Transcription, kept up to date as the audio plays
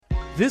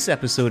This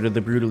episode of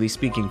the Brutally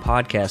Speaking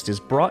podcast is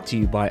brought to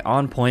you by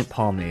On Point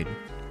Pomade.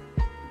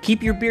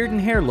 Keep your beard and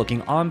hair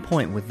looking on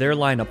point with their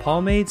line of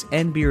pomades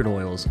and beard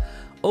oils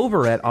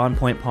over at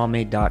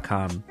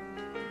onpointpomade.com.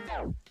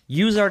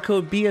 Use our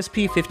code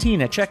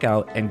BSP15 at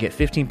checkout and get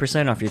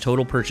 15% off your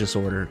total purchase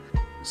order.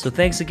 So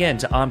thanks again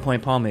to On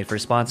Point Pomade for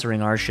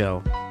sponsoring our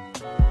show.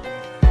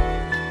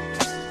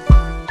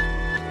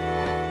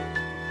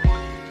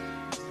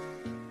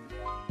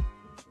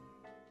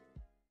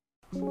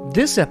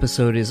 This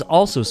episode is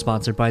also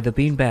sponsored by The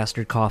Bean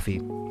Bastard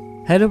Coffee.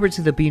 Head over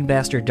to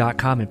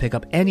thebeanbastard.com and pick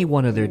up any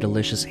one of their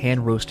delicious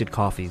hand-roasted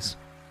coffees.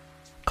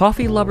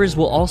 Coffee lovers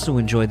will also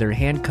enjoy their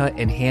hand-cut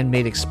and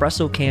handmade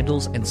espresso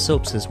candles and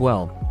soaps as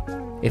well.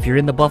 If you're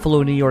in the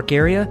Buffalo, New York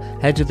area,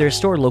 head to their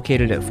store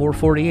located at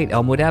 448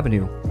 Elmwood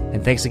Avenue.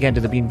 And thanks again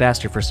to The Bean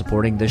Bastard for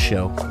supporting this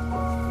show.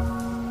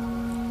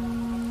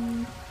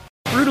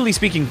 Brutally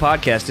Speaking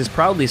podcast is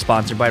proudly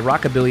sponsored by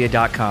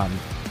Rockabilia.com.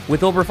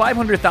 With over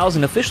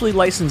 500,000 officially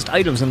licensed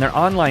items in their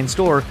online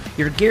store,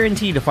 you're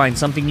guaranteed to find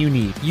something you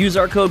need. Use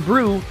our code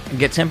BREW and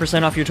get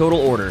 10% off your total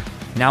order.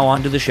 Now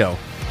on to the show.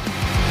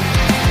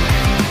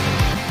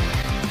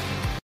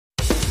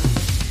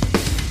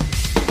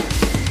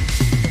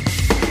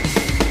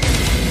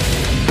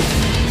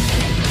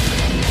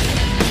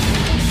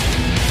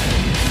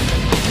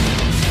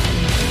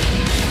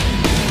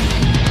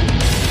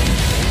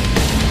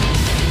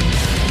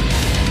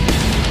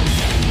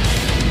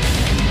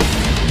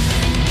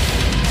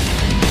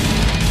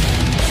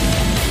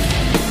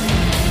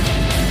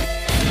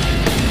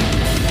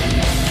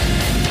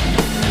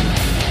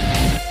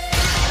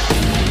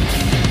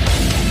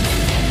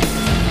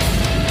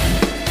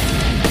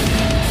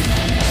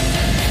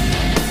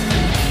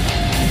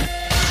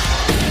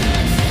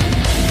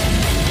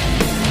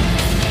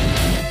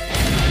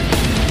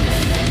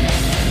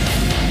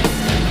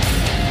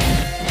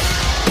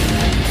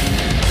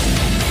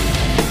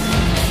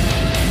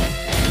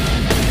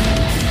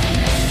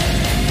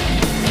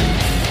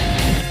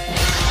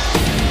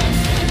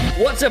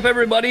 What's up,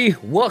 everybody?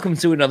 Welcome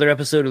to another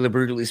episode of the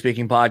Brutally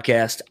Speaking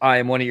podcast. I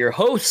am one of your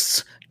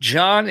hosts,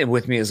 John, and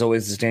with me, as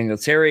always, is Daniel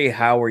Terry.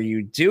 How are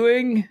you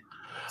doing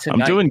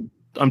tonight?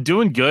 I'm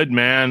doing good,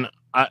 man.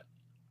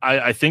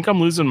 I think I'm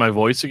losing my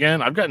voice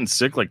again. I've gotten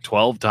sick like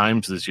 12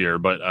 times this year,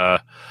 but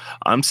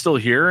I'm still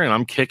here and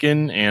I'm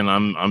kicking and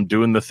I'm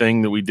doing the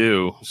thing that we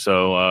do.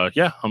 So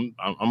yeah,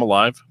 I'm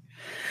alive.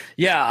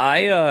 Yeah,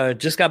 I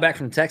just got back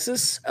from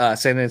Texas,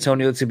 San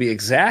Antonio to be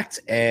exact,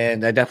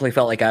 and I definitely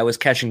felt like I was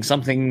catching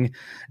something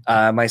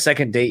my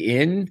second day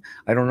in.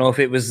 I don't know if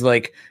it was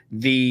like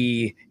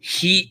the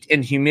heat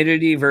and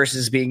humidity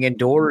versus being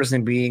indoors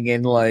and being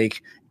in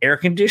like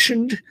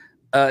air-conditioned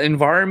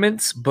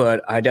environments,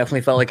 but I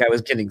definitely felt like I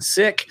was getting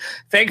sick.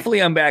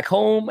 Thankfully, I'm back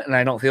home, and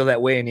I don't feel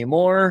that way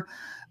anymore.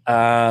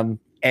 And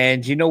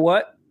you know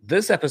what?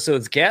 This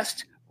episode's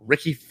guest,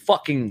 Ricky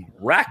fucking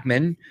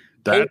Rackman.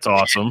 That's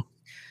awesome.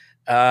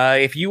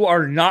 If you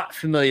are not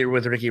familiar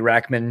with Ricky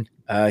Rackman,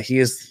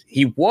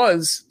 he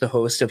was the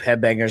host of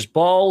Headbangers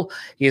Ball.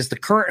 He is the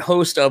current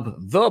host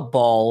of The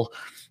Ball.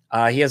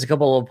 He has a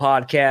couple of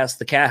podcasts,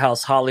 the Cat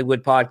House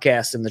Hollywood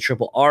podcast and the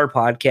Triple R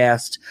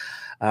podcast.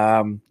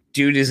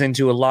 Dude is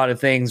into a lot of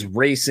things,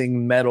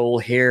 racing, metal,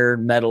 hair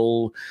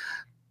metal.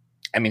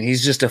 I mean,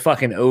 he's just a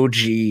fucking OG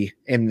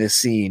in this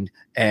scene.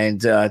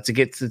 And to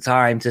get the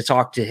time to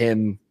talk to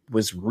him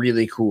was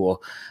really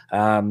cool.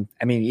 I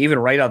mean, even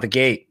right out the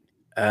gate,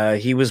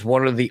 he was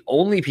one of the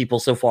only people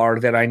so far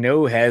that I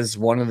know has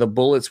one of the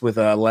bullets with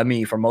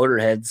Lemmy from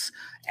Motorhead's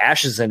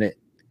ashes in it,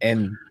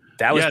 and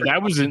that was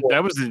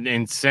that was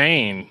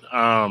insane.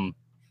 I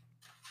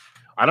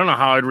don't know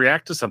how I'd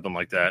react to something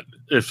like that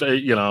if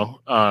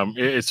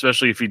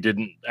especially if he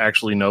didn't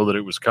actually know that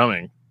it was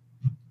coming.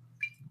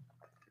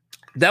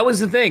 That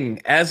was the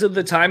thing. As of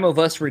the time of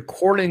us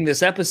recording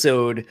this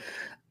episode,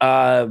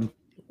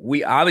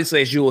 we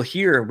obviously, as you will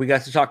hear, we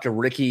got to talk to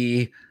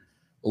Ricky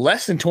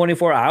less than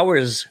 24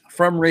 hours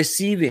from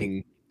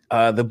receiving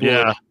the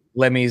bullet with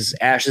Lemmy's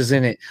ashes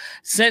in it.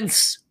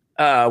 Since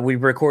we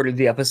recorded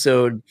the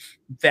episode,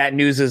 that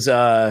news has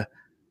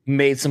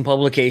made some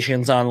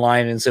publications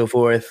online and so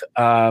forth.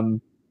 Yeah,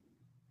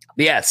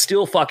 it's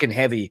still fucking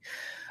heavy.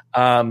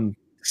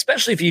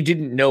 Especially if you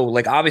didn't know,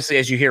 like, obviously,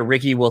 as you hear,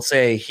 Ricky will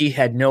say he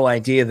had no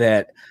idea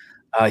that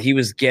he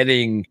was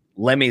getting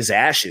Lemmy's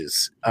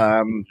ashes.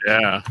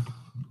 Yeah.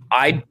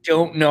 I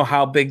don't know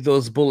how big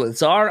those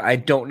bullets are. I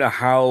don't know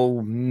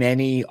how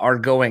many are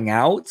going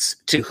out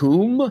to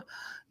whom,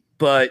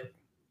 but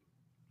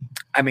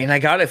I mean, I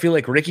gotta feel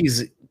like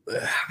Ricky's,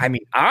 I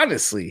mean,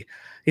 honestly,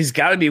 he's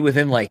got to be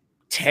within like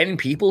 10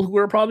 people who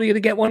are probably going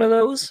to get one of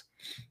those.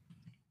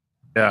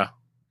 Yeah.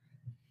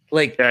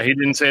 Like, yeah, he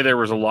didn't say there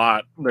was a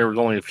lot. There was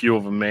only a few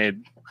of them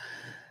made.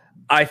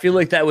 I feel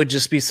like that would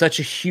just be such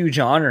a huge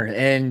honor.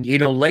 And, you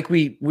know, like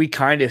we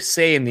kind of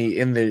say in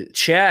the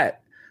chat,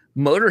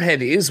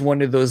 Motorhead is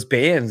one of those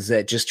bands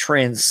that just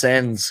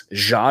transcends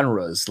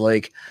genres.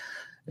 Like,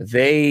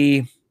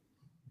 if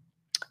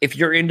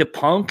you're into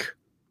punk,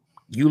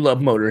 you love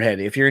Motorhead.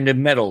 If you're into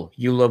metal,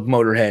 you love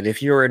Motorhead.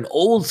 If you're an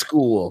old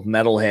school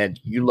metalhead,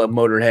 you love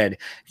Motorhead.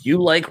 If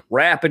you like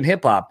rap and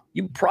hip hop,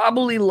 you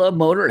probably love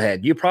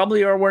Motorhead. You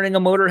probably are wearing a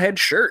Motorhead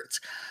shirt.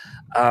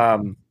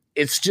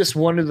 It's just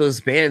one of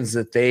those bands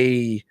that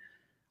they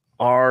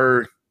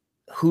are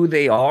who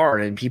they are,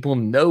 and people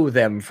know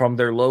them from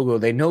their logo.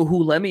 They know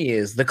who Lemmy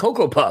is, the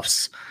Cocoa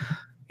Puffs.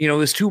 You know,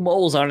 his 2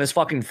 moles on his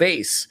fucking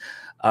face.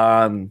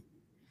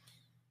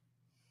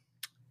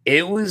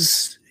 It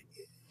was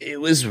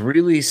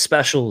really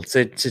special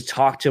to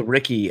talk to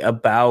Ricky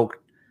about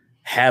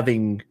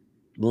having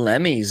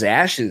Lemmy's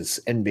ashes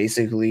and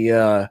basically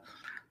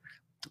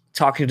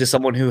talking to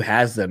someone who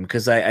has them,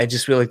 because I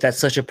just feel like that's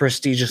such a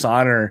prestigious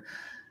honor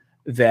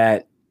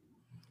that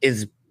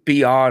is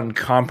beyond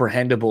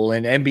comprehensible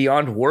and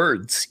beyond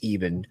words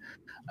even,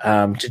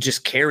 to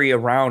just carry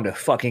around a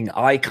fucking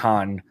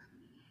icon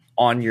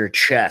on your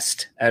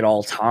chest at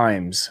all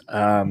times,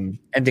 and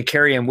to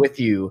carry him with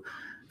you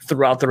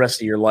throughout the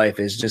rest of your life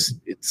is just,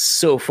 it's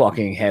so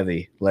fucking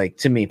heavy, like,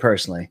 to me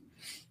personally.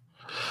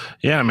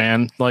 Yeah,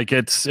 man. Like,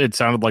 it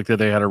sounded like that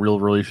they had a real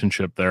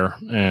relationship there,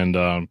 and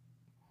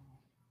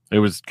it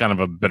was kind of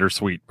a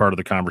bittersweet part of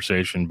the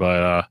conversation,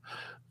 but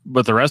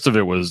the rest of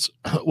it was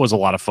a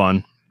lot of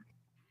fun.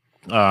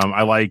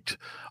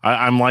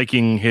 I'm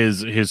liking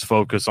his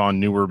focus on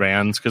newer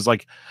bands, because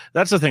like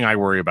that's the thing I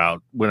worry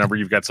about whenever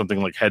you've got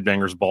something like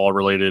Headbangers Ball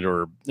related,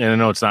 and I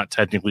know it's not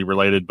technically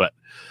related, but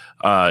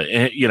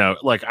you know,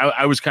 like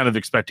I was kind of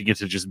expecting it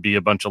to just be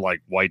a bunch of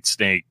like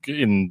Whitesnake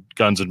and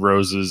Guns N'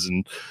 Roses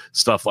and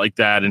stuff like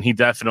that, and he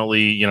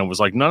definitely, you know,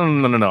 was like no.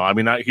 I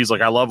mean, he's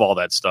like, I love all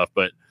that stuff,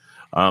 but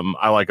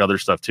I like other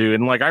stuff too,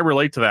 and like I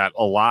relate to that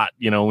a lot,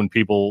 you know, when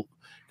people.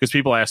 Because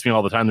people ask me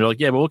all the time, they're like,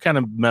 yeah, but what kind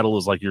of metal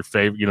is like your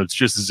favorite? You know, it's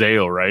just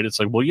Zao, right? It's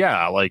like, well,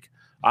 yeah, like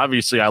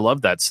obviously I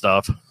love that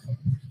stuff,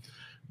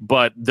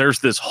 but there's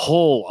this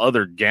whole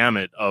other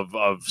gamut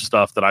of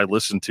stuff that I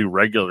listen to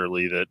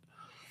regularly that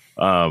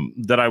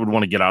I would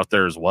want to get out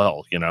there as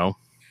well, you know?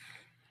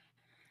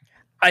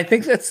 I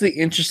think that's the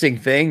interesting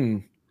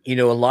thing. You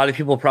know, a lot of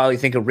people probably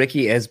think of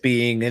Ricky as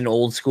being an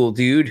old school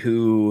dude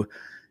who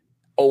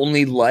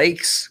only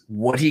likes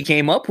what he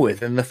came up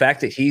with, and the fact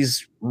that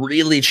he's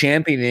really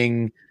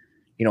championing,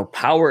 you know,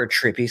 Power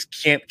Trip, he's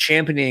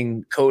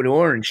championing Code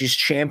Orange, he's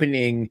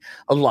championing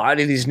a lot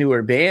of these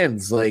newer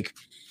bands, like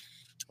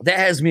that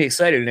has me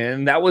excited.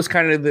 And that was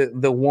kind of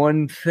the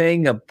one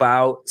thing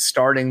about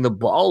starting the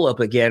ball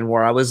up again,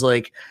 where I was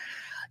like,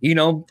 you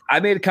know, I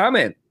made a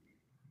comment,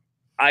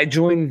 I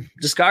joined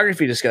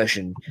discography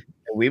discussion,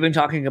 and we've been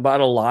talking about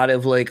a lot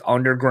of like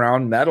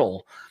underground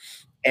metal.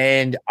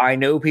 And I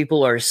know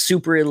people are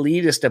super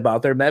elitist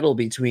about their metal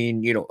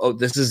between, you know, oh,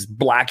 this is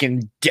black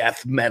and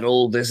death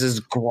metal, this is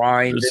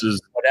grind, this is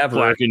whatever.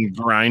 Black and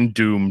grind,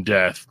 doom,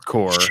 death,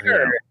 core.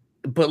 Sure. Yeah.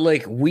 But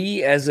like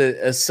we as a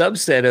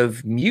subset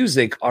of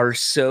music are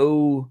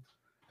so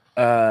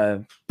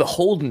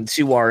beholden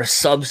to our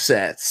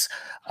subsets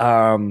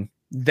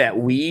that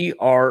we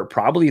are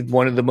probably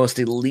one of the most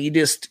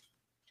elitist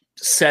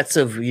sets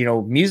of, you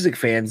know, music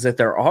fans that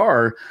there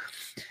are.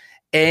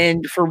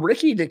 And for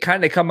Ricky to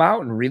kind of come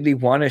out and really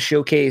want to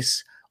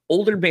showcase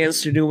older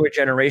bands to newer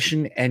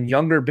generation and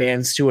younger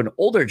bands to an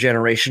older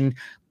generation,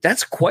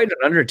 that's quite an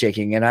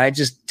undertaking. And I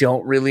just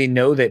don't really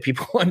know that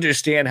people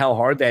understand how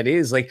hard that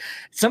is. Like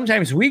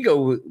sometimes we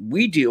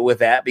deal with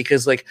that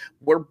because like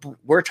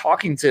we're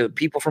talking to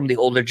people from the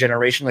older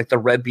generation, like the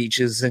Red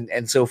Beaches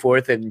and so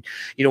forth. And,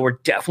 you know, we're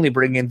definitely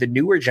bringing the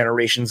newer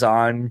generations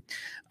on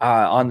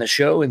the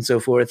show and so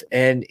forth.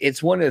 And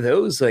it's one of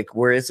those like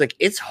where it's like,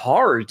 it's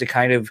hard to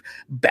kind of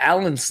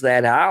balance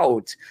that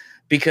out,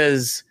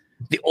 because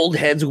the old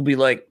heads will be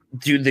like,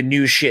 dude, the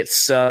new shit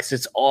sucks,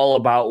 it's all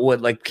about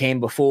what like came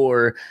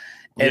before.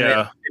 And then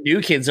the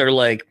new kids are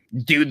like,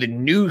 dude, the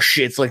new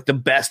shit's like the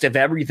best of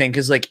everything,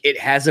 because like it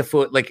has a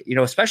foot, like, you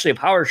know, especially a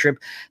Power Trip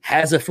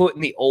has a foot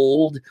in the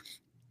old,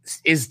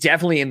 is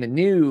definitely in the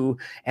new,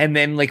 and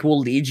then like will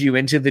lead you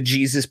into the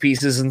Jesus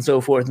Pieces and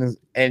so forth,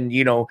 and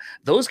you know,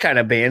 those kind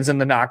of bands,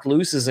 and the Knocked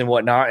Looses and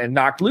whatnot. And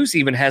Knocked Loose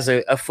even has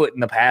a foot in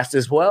the past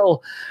as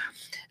well.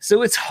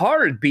 So it's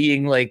hard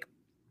being like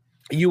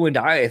you and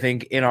I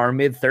think in our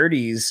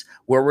mid-30s,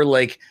 where we're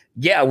like,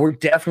 yeah, we're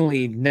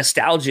definitely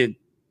nostalgia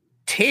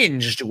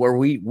tinged, where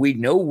we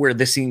know where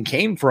the scene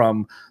came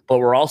from, but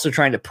we're also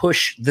trying to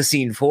push the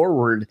scene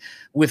forward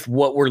with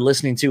what we're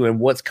listening to and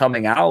what's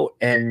coming out.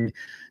 And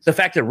the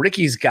fact that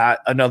Ricky's got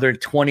another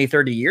 20,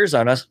 30 years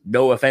on us,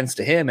 no offense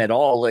to him at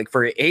all, like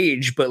for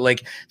age, but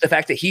like the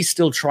fact that he's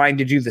still trying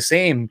to do the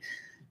same,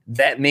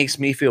 that makes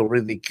me feel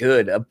really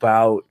good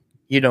about,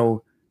 you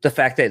know, the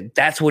fact that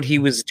that's what he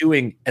was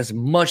doing as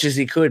much as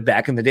he could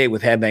back in the day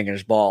with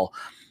Headbangers Ball.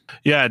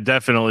 Yeah,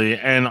 definitely.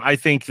 And I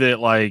think that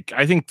like,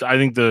 I think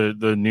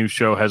the new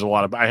show has a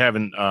lot of, I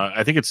haven't,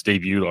 I think it's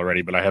debuted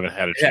already, but I haven't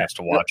had a chance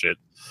to watch it.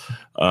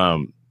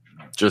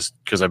 Just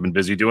because I've been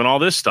busy doing all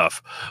this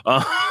stuff.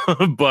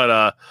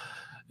 But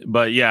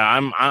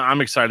yeah,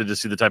 I'm excited to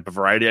see the type of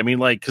variety. I mean,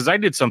 like, because I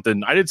did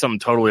something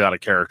totally out of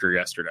character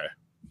yesterday.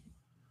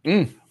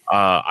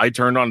 I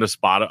turned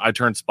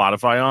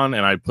Spotify on,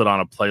 and I put on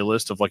a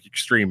playlist of like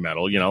extreme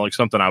metal, like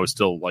something I was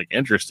still like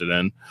interested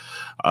in.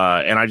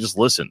 And I just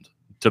listened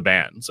to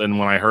bands. And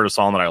when I heard a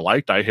song that I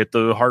liked, I hit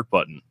the heart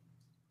button,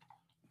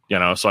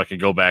 so I could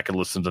go back and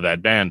listen to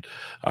that band.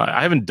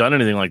 I haven't done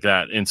anything like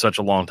that in such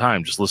a long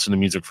time. Just listen to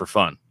music for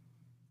fun.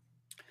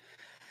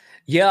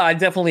 Yeah, I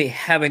definitely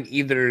haven't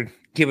either,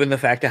 given the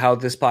fact of how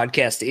this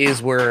podcast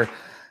is, where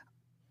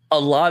a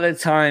lot of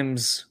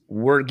times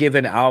we're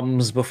given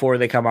albums before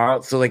they come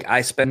out. So like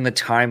I spend the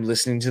time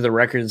listening to the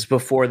records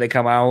before they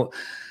come out,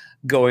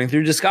 going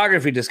through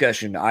discography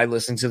discussion. I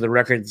listen to the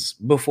records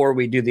before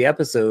we do the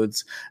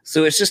episodes.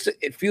 So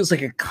it feels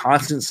like a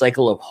constant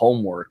cycle of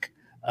homework.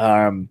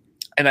 And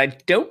I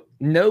don't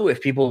know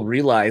if people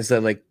realize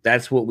that like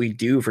that's what we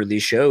do for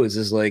these shows,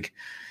 is like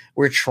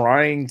we're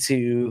trying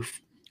to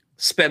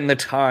spend the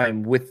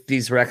time with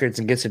these records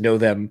and get to know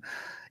them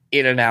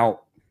in and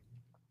out,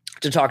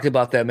 to talk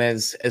about them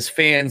as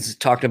fans,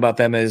 talk about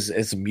them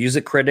as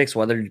music critics,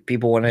 whether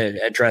people want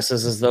to address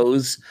us as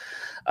those.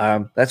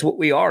 That's what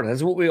we are.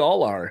 That's what we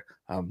all are.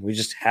 We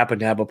just happen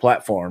to have a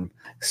platform.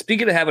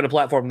 Speaking of having a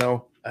platform,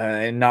 though,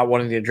 and not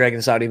wanting to drag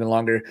this out even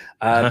longer,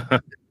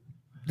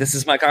 this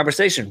is my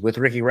conversation with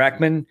Riki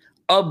Rachtman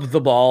of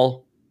The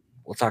Ball.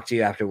 We'll talk to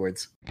you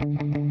afterwards.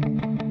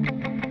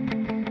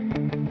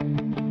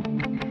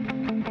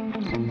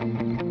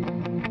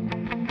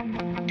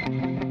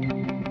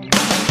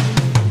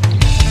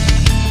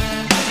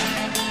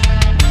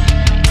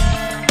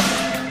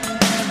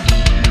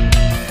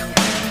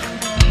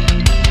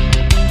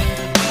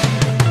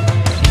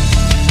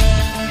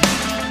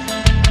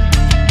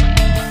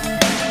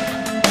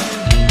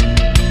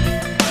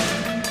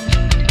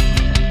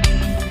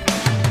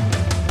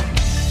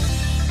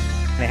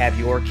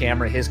 Your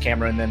camera, his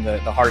camera, and then the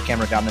hard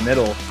camera down the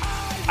middle.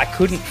 I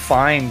couldn't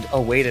find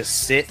a way to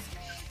sit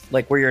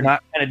like where you're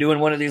not kind of doing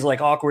one of these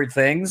like awkward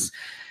things.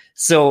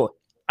 So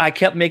I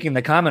kept making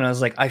the comment. I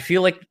was like, I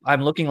feel like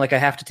I'm looking like I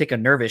have to take a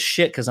nervous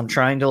shit because I'm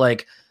trying to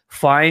like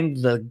find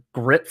the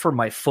grip for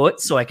my foot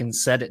so I can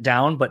set it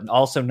down, but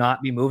also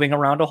not be moving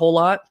around a whole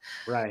lot.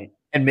 Right.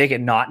 And make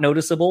it not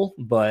noticeable.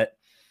 And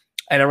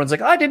everyone's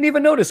like, oh, I didn't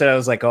even notice it. I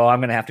was like, oh, I'm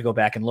going to have to go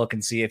back and look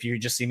and see if you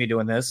just see me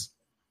doing this.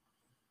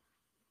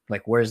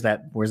 Like, where's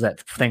that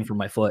thing for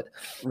my foot?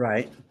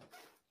 Right.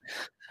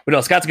 But no,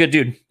 Scott's a good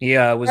dude. He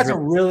was a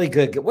really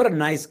good. What a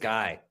nice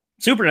guy.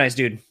 Super nice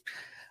dude.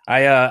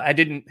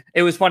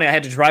 It was funny. I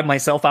had to drive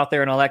myself out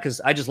there and all that because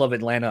I just love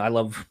Atlanta. I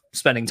love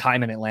spending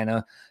time in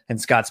Atlanta.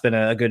 And Scott's been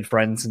a good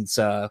friend since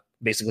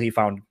basically he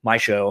found my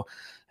show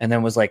and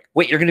then was like,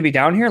 wait, you're going to be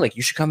down here? Like,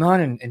 you should come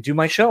on and do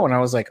my show. And I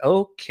was like,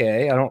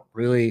 okay,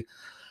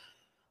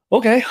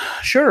 okay,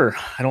 sure.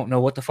 I don't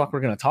know what the fuck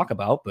we're going to talk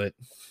about, but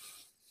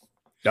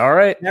all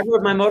right.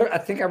 I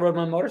think I rode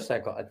my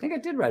motorcycle. I think I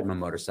did ride my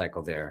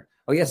motorcycle there.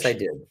 Oh, yes, I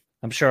did.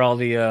 I'm sure all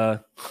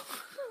the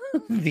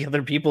the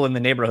other people in the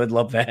neighborhood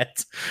love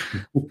that.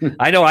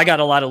 I know I got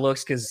a lot of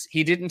looks because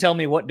he didn't tell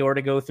me what door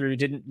to go through.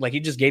 He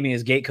just gave me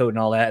his gate code and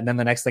all that. And then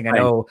the next thing I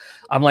know,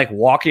 I'm like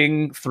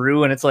walking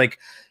through and it's like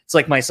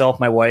myself,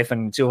 my wife,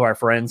 and two of our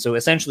friends. So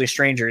essentially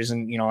strangers.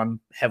 And, I'm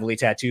heavily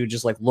tattooed,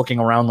 just like looking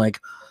around,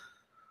 like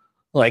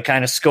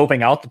kind of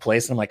scoping out the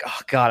place. And I'm like, oh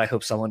God, I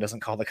hope someone doesn't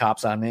call the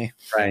cops on me.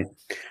 Right.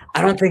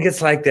 I don't think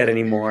it's like that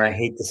anymore. I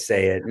hate to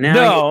say it.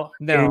 Now,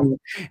 no.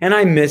 And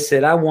I miss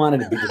it. I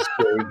wanted to be the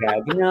scary guy.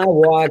 But now I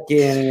walk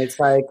in and it's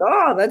like,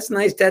 oh, that's a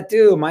nice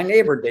tattoo. My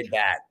neighbor did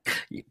that.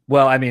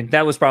 Well, I mean,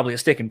 that was probably a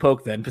stick and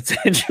poke then,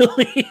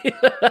 potentially.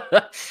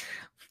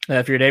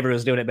 If your neighbor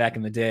was doing it back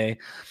in the day.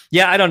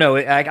 Yeah, I don't know.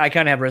 I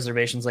kind of have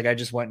reservations. Like I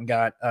just went and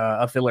got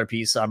a filler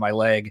piece on my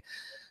leg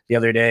the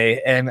other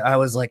day. And I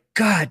was like,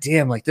 God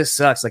damn, like this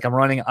sucks. Like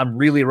I'm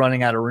really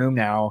running out of room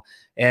now.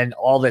 And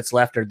all that's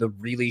left are the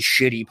really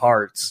shitty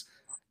parts.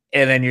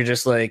 And then you're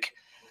just like,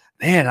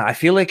 man, I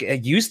feel like I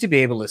used to be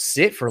able to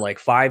sit for like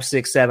 5,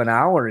 6, 7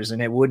 hours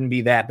and it wouldn't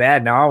be that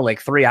bad. Now,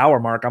 like 3 hour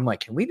mark, I'm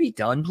like, can we be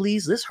done,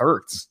 please? This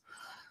hurts.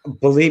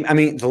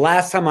 The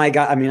last time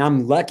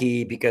I'm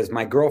lucky because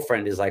my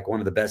girlfriend is like one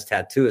of the best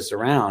tattooists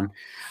around,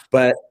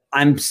 but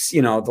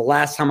the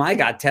last time I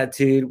got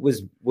tattooed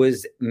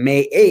was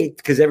May 8th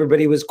because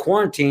everybody was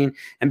quarantined.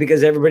 And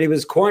because everybody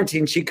was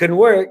quarantined, she couldn't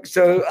work.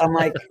 So I'm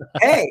like,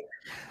 hey,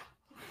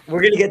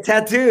 we're going to get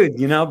tattooed,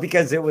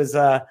 because it was,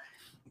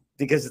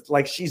 because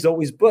like she's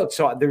always booked.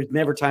 So there's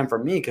never time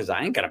for me because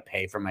I ain't going to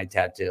pay for my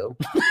tattoo.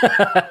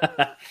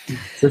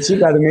 So she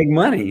got to make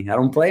money. I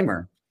don't blame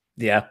her.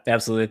 Yeah,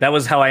 absolutely. That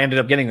was how I ended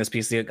up getting this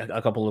piece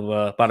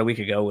about a week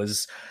ago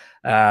was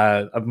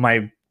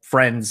my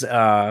friend's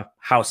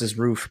house's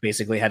roof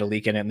basically had a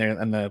leak in it,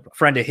 and the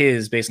friend of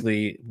his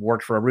basically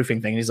worked for a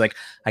roofing thing. And he's like,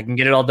 I can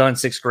get it all done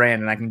 $6,000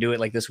 and I can do it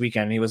like this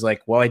weekend. And he was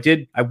like, well,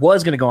 I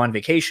was going to go on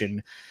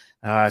vacation.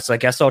 So I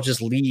guess I'll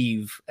just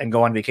leave and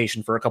go on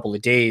vacation for a couple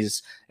of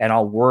days and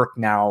I'll work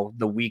now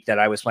the week that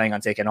I was planning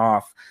on taking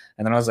off.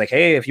 And then I was like,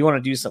 hey, if you want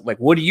to do something, like,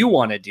 what do you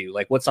want to do?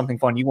 Like, what's something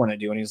fun you want to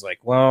do? And he's like,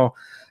 well,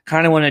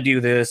 kind of want to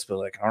do this, but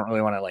like, I don't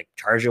really want to like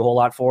charge you a whole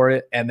lot for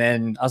it. And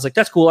then I was like,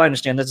 that's cool. I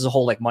understand this is a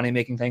whole like money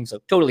making thing.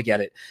 So totally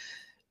get it.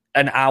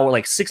 an hour,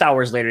 like 6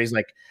 hours later, he's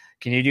like,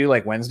 "Can you do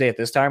like Wednesday at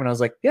this time?" And I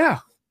was like, "Yeah."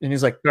 And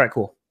he's like, "All right,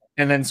 cool."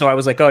 And then so I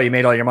was like, "Oh, you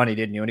made all your money,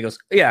 didn't you?" And he goes,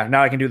 "Yeah,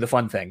 now I can do the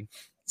fun thing."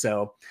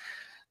 So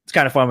it's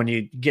kind of fun when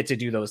you get to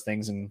do those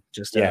things and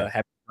just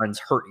have friends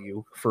hurt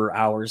you for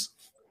hours.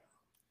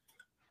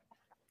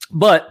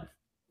 But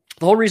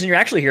the whole reason you're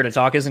actually here to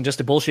talk isn't just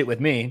to bullshit with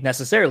me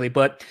necessarily,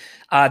 but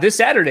this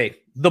Saturday,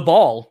 The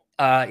Ball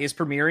is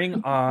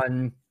premiering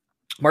on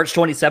March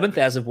 27th,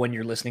 as of when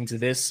you're listening to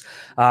this,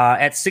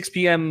 at 6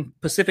 p.m.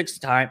 Pacific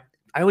time.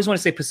 I always want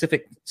to say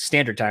Pacific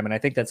Standard Time, and I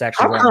think that's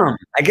actually wrong.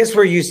 I guess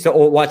we're used to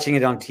watching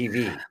it on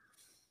TV.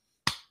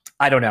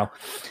 I don't know.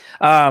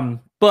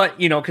 But,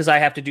 because I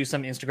have to do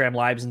some Instagram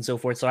lives and so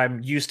forth, so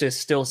I'm used to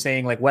still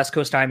saying like West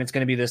Coast time, it's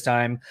going to be this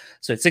time.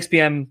 So it's 6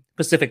 p.m.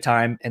 Pacific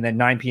time and then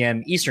 9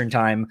 p.m. Eastern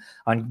time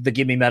on the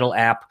Give Me Metal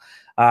app.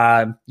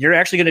 You're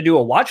actually going to do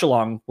a watch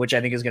along, which I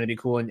think is going to be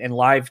cool, and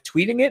live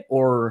tweeting it,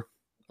 or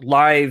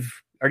live.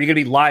 Are you going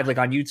to be live like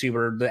on YouTube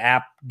or the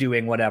app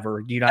doing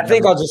whatever? Do you not? I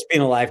think I'll just be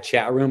in a live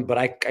chat room, but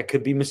I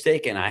could be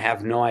mistaken. I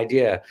have no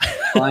idea.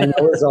 All I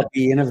know is I'll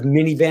be in a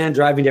minivan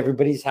driving to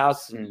everybody's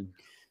house and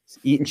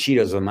eating Cheetos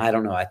with them. I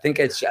don't know. I think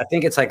it's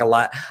like a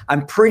lot.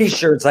 I'm pretty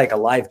sure it's like a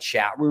live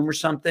chat room or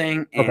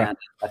something. And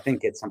I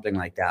think it's something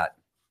like that.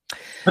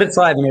 But it's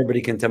live and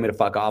everybody can tell me to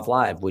fuck off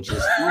live, which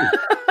is fine.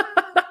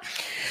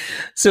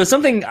 So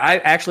something I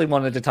actually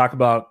wanted to talk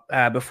about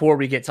before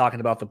we get talking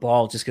about The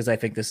Ball, just because I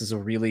think this is a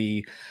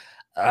really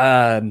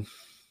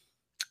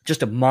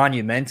just a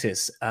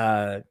monumentous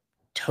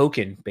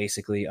token,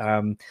 basically.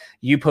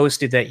 You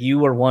posted that you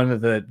were one of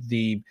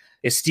the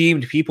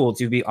esteemed people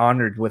to be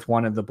honored with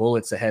one of the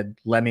bullets that had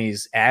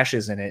Lemmy's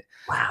ashes in it.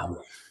 Wow.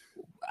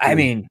 I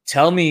mean,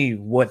 tell me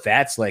what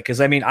that's like.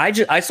 Cause I mean,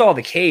 I saw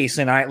the case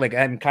and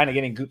I'm kind of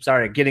getting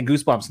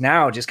goosebumps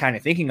now, just kind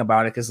of thinking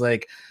about it. Cause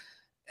like,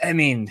 I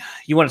mean,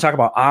 you want to talk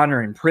about honor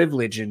and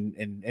privilege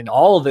and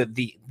all of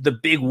the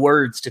big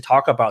words to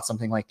talk about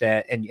something like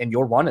that. And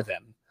you're one of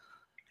them.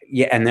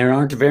 Yeah. And there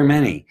aren't very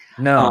many.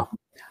 No.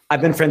 I've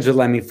been friends with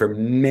Lemmy for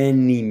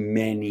many,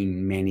 many,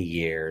 many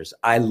years.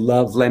 I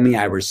love Lemmy.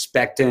 I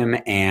respect him.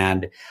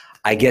 And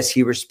I guess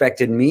he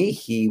respected me.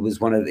 He was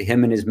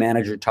him and his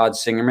manager, Todd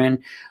Singerman,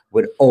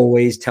 would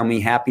always tell me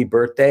happy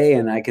birthday.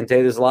 And I can tell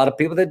you there's a lot of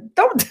people that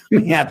don't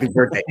tell me happy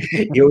birthday.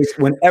 He always,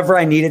 whenever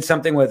I needed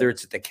something, whether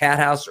it's at the Cat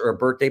House or a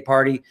birthday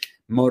party,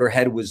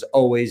 Motorhead was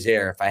always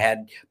there. If I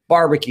had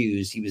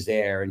barbecues, he was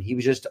there. And he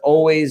was just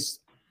always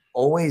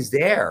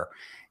there.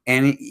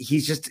 And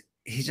he's just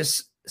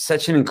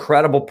such an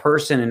incredible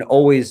person and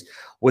always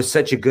was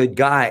such a good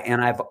guy.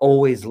 And I've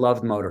always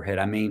loved Motorhead.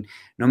 I mean,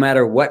 no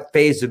matter what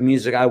phase of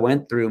music I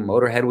went through,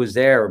 Motorhead was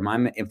there.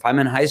 If I'm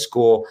in high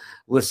school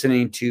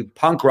listening to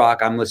punk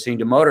rock, I'm listening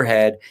to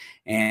Motorhead.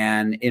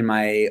 And in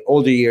my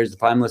older years,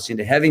 if I'm listening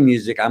to heavy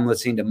music, I'm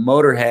listening to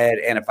Motorhead.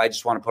 And if I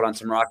just want to put on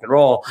some rock and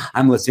roll,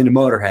 I'm listening to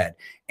Motorhead.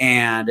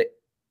 And,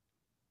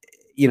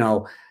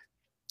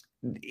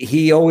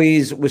 he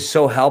always was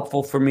so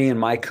helpful for me in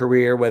my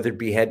career, whether it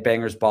be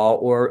Headbangers Ball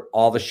or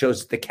all the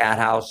shows at the Cat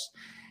House.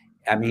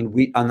 I mean,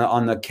 we on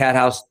the Cat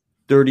House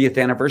 30th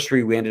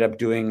anniversary, we ended up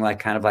doing like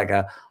kind of like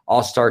a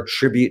all-star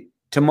tribute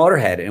to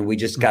Motorhead, and we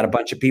just got a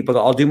bunch of people to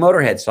all do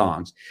Motorhead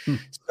songs.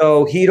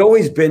 So he'd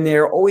always been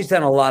there, always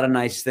done a lot of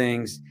nice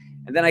things.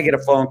 And then I get a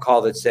phone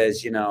call that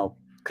says,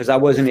 because I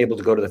wasn't able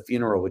to go to the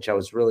funeral, which I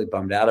was really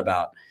bummed out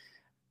about.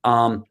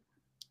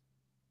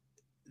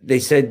 They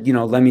said,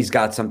 Lemmy's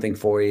got something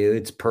for you.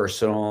 It's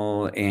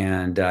personal,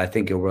 and I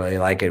think you'll really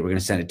like it. We're going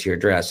to send it to your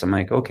address. I'm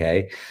like,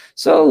 okay.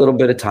 So a little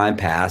bit of time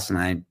passed,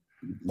 and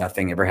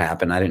nothing ever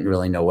happened. I didn't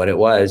really know what it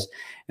was.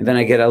 And then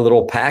I get a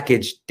little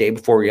package day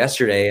before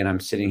yesterday, and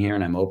I'm sitting here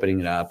and I'm opening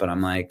it up, and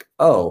I'm like,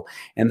 oh.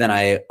 And then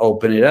I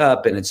open it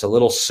up, and it's a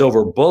little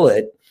silver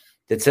bullet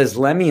that says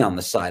Lemmy on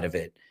the side of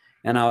it.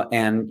 And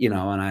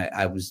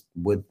I was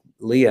with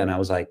Leah, and I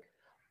was like,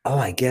 oh,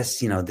 I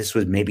guess, this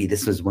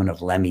was one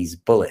of Lemmy's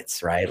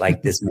bullets, right?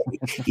 Like this,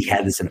 he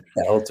had this in a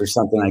belt or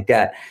something like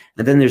that.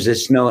 And then there's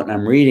this note, and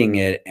I'm reading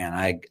it, and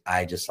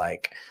I just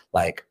like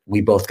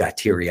we both got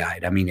teary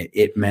eyed. I mean,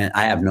 it meant,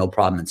 I have no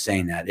problem in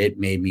saying that. It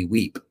made me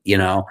weep,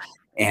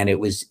 and it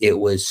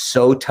was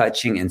so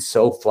touching and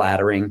so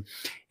flattering.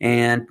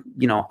 And,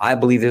 I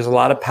believe there's a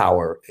lot of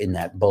power in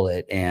that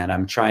bullet, and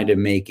I'm trying to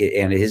make it,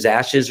 and his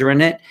ashes are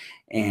in it.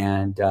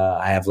 And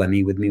I have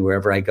Lemmy with me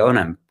wherever I go, and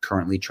I'm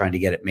currently trying to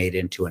get it made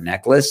into a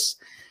necklace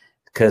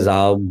because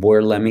I'll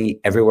wear Lemmy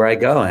everywhere I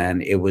go.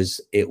 And it's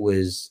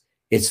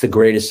the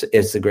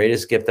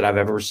greatest gift that I've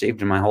ever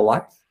received in my whole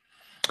life.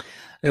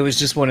 It was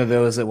just one of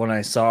those that when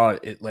I saw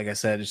it, like I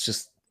said, it's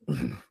just,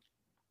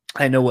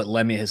 I know what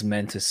Lemmy has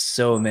meant to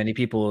so many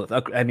people.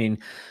 I mean,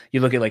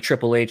 you look at like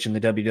Triple H in the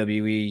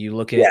WWE, you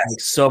look at like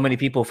so many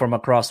people from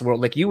across the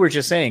world. Like you were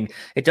just saying,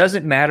 it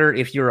doesn't matter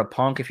if you're a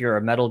punk, if you're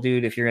a metal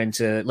dude, if you're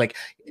into like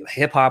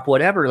hip hop,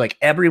 whatever, like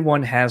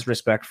everyone has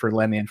respect for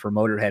Lemmy and for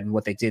Motorhead and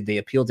what they did. They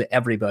appealed to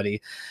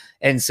everybody.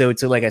 And so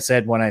like I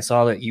said, when I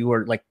saw that you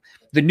were like,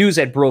 the news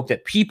had broke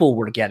that people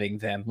were getting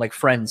them, like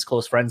friends,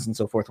 close friends and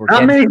so forth.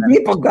 How many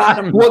people got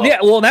them? Well, yeah.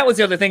 Well, that was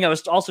the other thing I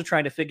was also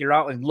trying to figure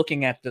out, and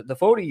looking at the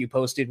photo you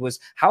posted, was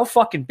how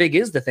fucking big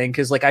is the thing?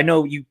 Because like, I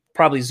know you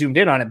probably zoomed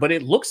in on it, but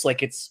it looks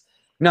like it's,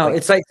 no,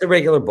 it's like the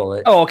regular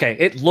bullet. Oh, okay.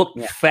 It looked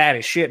fat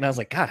as shit. And I was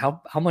like, God,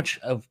 how much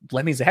of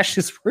Lemmy's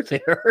ashes were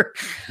there?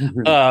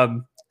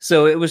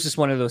 So it was just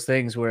one of those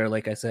things where,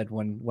 like I said,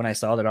 when I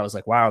saw that, I was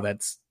like, wow,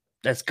 that's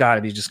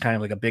gotta be just kind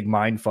of like a big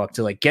mind fuck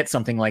to like get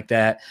something like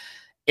that,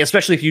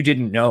 especially if you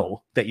didn't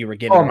know that you were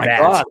getting. Oh my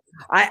God.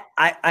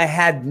 I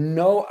had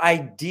no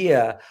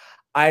idea.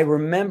 I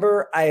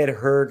remember I had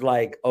heard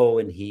like, oh,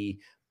 and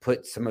he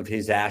put some of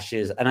his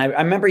ashes, and I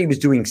remember he was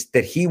doing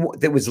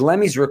that was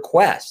Lemmy's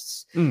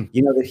requests,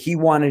 that he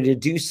wanted to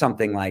do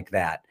something like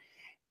that.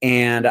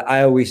 And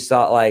I always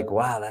thought like,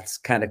 wow, that's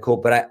kind of cool.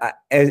 But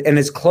and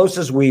as close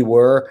as we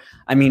were,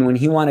 I mean, when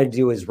he wanted to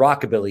do his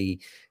rockabilly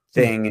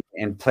thing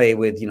and play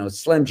with,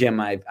 Slim Jim,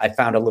 I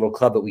found a little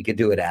club that we could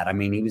do it at. I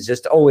mean, he was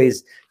just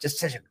always just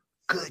such a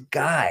good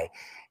guy.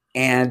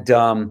 And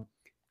then,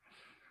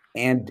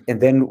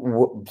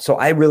 so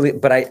I really,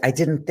 but I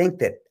didn't think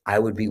that I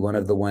would be one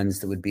of the ones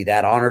that would be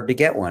that honored to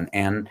get one.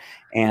 And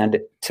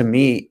to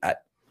me,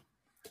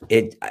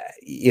 it's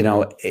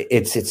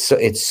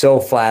so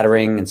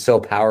flattering and so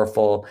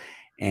powerful.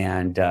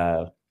 And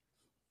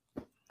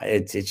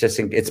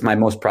it's my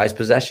most prized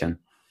possession.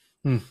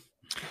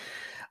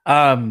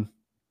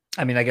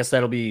 I mean, I guess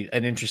that'll be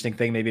an interesting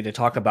thing maybe to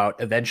talk about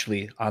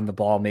eventually on the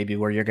ball, maybe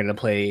where you're going to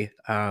play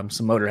some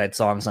Motorhead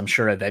songs, I'm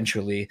sure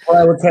eventually.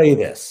 Well, I will tell you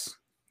this.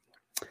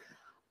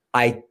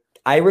 I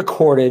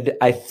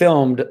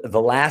filmed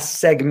the last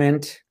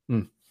segment.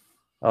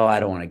 Oh, I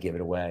don't want to give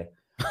it away.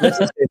 Let's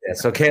just say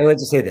this, okay?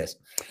 Let's just say this.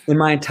 In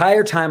my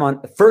entire time on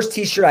the first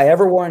t-shirt I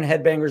ever wore in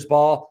Headbangers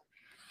Ball,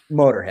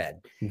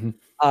 Motorhead.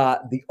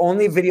 The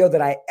only video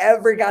that I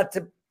ever got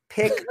to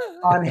pick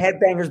on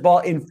Headbangers Ball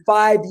in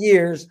 5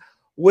 years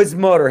was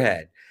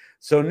Motorhead.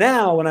 So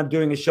now when I'm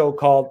doing a show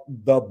called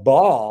The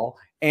Ball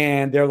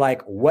and they're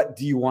like, what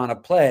do you want to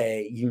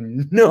play?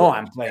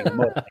 I'm playing a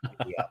Motorhead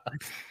video.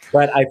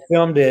 But I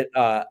filmed it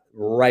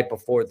right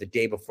before, the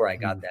day before I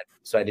got that.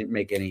 So I didn't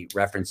make any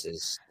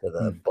references to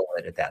the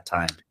bullet at that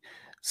time.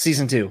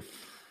 Season 2.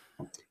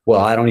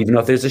 Well, I don't even know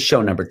if there's a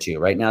show number 2.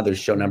 Right now there's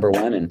show number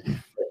 1,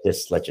 and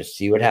let's just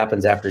see what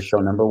happens after show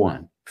number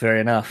 1. Fair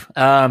enough.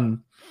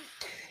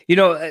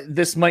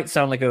 This might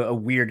sound like a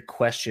weird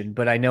question,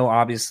 but I know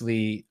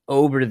obviously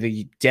over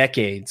the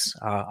decades,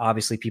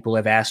 obviously people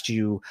have asked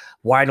you,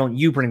 why don't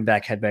you bring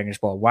back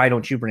Headbangers Ball? Why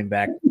don't you bring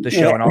back the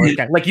show and all that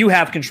kind of, like, you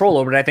have control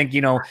over it. I think,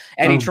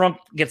 Eddie Trunk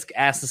gets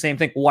asked the same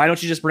thing. Why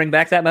don't you just bring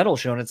back that metal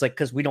show? And it's like,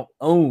 because we don't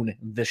own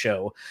the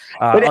show.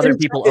 Other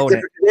people own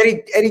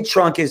it. Eddie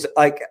Trunk is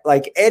like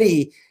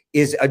Eddie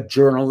is a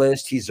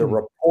journalist. He's a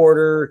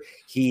reporter.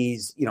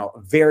 He's,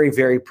 very,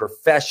 very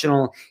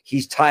professional.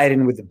 He's tied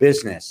in with the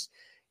business.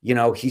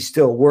 He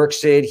still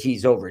works it.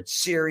 He's over at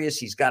Sirius.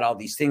 He's got all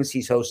these things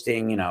he's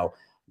hosting.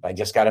 I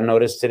just got a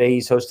notice today.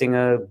 He's hosting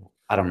I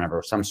don't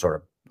remember, some sort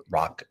of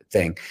rock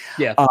thing.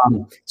 Yeah.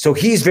 So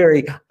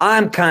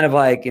I'm kind of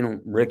like,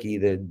 Ricky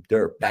the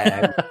dirt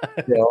bag,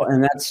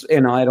 and that's,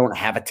 I don't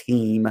have a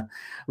team.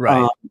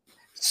 Right.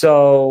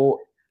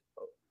 So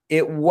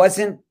it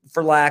wasn't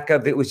for lack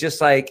of, it was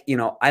just like,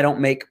 I don't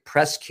make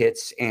press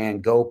kits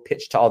and go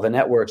pitch to all the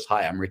networks.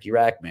 Hi, I'm Ricky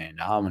Rackman.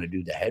 Now I'm going to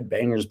do the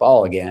Headbangers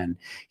Ball again.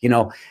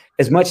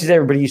 As much as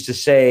everybody used to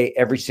say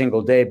every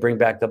single day, bring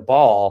back the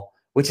ball,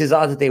 which is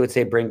odd that they would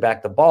say bring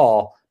back the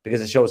ball because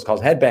the show is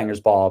called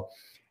Headbangers Ball.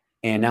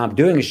 And now I'm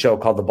doing a show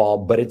called The Ball,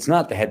 but it's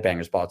not the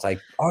Headbangers Ball. It's like,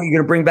 oh, you're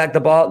going to bring back the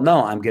ball?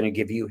 No, I'm going to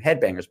give you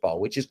Headbangers Ball,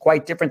 which is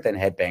quite different than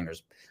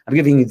Headbangers. I'm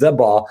giving you the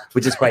ball,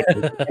 which is quite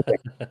different.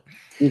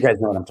 You guys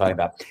know what I'm talking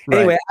about. Right.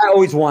 Anyway, I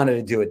always wanted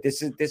to do it.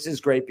 This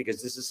is great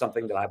because this is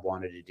something that I've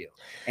wanted to do,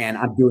 and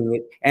I'm doing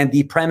it. And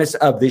the premise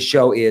of this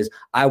show is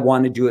I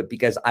want to do it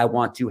because I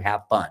want to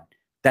have fun.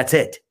 That's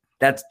it.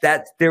 That's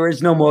there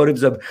is no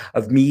motives of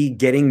me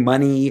getting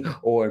money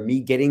or me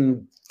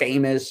getting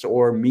famous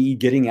or me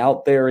getting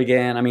out there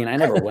again. I mean, I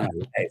never went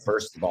away,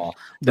 first of all.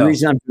 The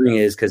reason I'm doing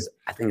it is because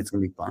I think it's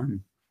going to be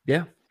fun.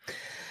 Yeah.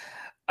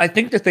 I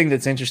think the thing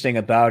that's interesting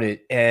about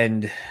it,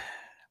 and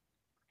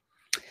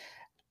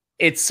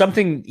it's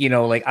something,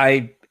 like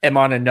I am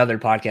on another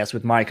podcast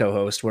with my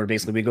co-host where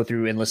basically we go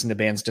through and listen to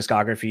bands'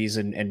 discographies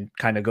and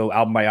kind of go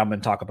album by album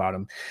and talk about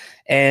them.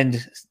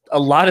 And a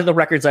lot of the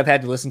records I've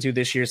had to listen to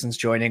this year since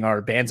joining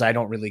are bands I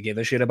don't really give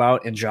a shit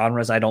about and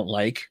genres I don't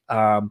like.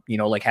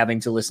 Like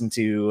having to listen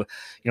to,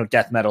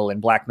 death metal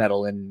and black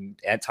metal and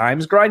at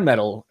times grind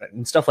metal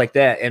and stuff like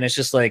that. And it's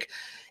just like,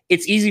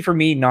 it's easy for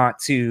me not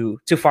to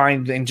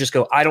find and just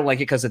go, I don't like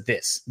it because of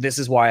this. This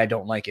is why I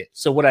don't like it.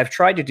 So what I've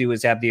tried to do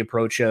is have the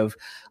approach of,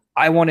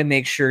 I want to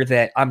make sure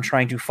that I'm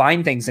trying to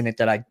find things in it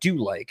that I do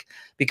like,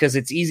 because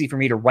it's easy for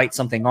me to write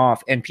something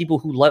off, and people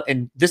who love,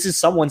 and this is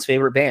someone's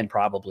favorite band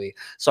probably.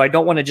 So I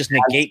don't want to just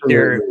negate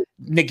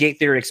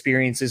their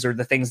experiences or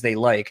the things they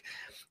like.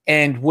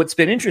 And what's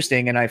been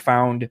interesting, and I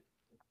found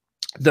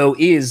though,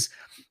 is,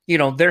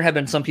 there have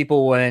been some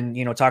people when,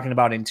 talking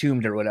about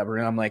Entombed or whatever,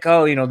 and I'm like,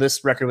 oh,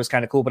 this record was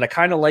kind of cool, but I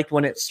kind of liked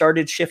when it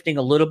started shifting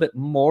a little bit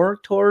more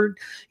toward,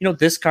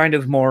 this kind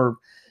of more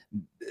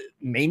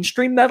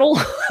mainstream metal.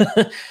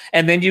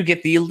 And then you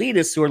get the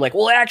elitists who are like,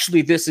 well,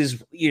 actually, this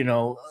is,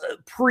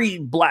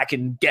 pre-Black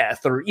and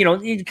Death, or,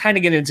 you kind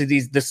of get into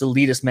this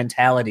elitist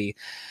mentality.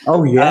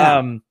 Oh,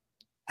 yeah.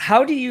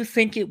 How do you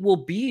think it will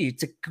be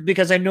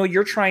because I know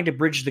you're trying to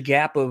bridge the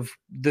gap of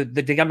the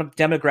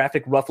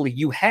demographic roughly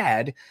you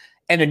had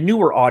and a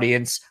newer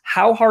audience.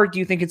 How hard do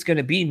you think it's going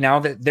to be now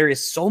that there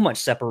is so much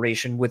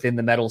separation within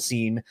the metal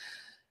scene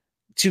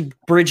to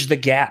bridge the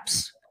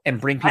gaps and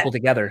bring people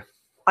together?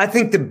 I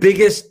think the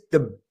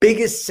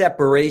biggest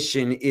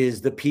separation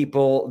is the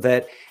people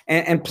that,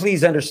 and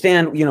please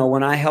understand,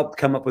 when I helped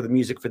come up with the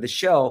music for the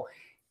show,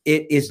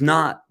 it is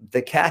not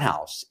the Cat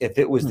House. If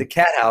it was the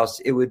Cat House,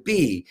 it would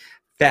be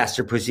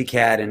Faster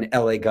Pussycat and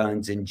LA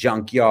Guns and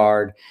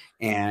Junkyard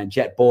and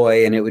Jet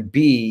Boy, and it would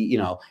be,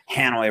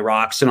 Hanoi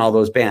Rocks and all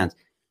those bands.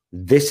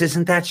 This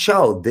isn't that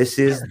show. This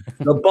is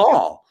The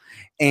Ball.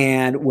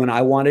 And when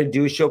I want to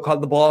do a show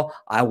called The Ball,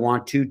 I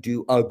want to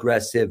do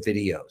aggressive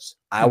videos.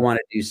 I want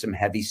to do some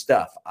heavy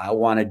stuff. I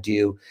want to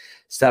do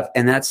stuff.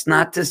 And that's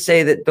not to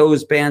say that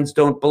those bands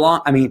don't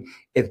belong. I mean,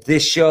 if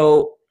this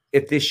show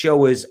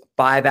was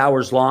 5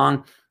 hours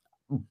long,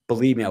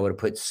 believe me, I would have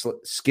put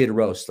Skid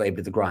Row, Slave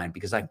to the Grind,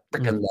 because I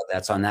freaking love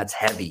that song. That's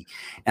heavy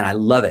and I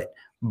love it,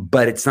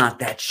 but it's not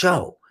that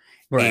show.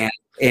 Right.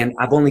 And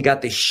I've only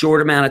got this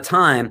short amount of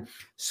time.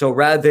 So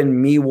rather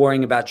than me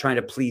worrying about trying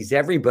to please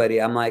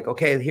everybody, I'm like,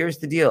 okay, here's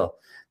the deal.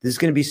 There's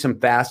going to be some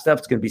fast stuff.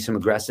 It's going to be some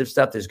aggressive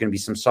stuff. There's going to be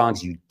some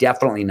songs you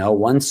definitely know.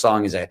 One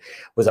song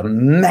was a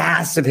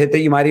massive hit that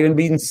you might even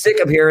be sick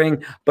of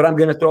hearing, but I'm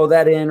going to throw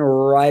that in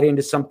right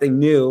into something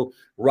new,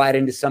 right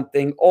into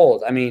something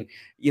old. I mean,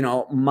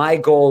 my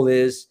goal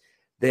is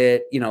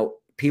that,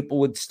 people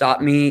would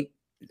stop me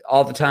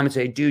all the time and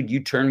say, dude, you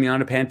turned me on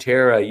to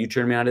Pantera. You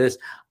turned me on to this.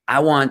 I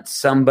want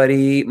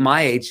somebody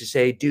my age to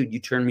say, dude, you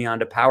turned me on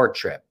to Power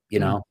Trip.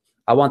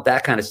 I want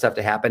that kind of stuff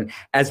to happen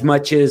as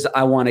much as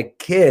I want a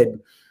kid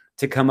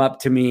to come up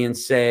to me and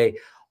say,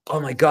 oh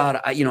my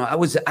God, I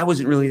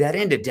wasn't really that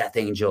into Death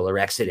Angel or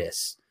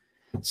Exodus.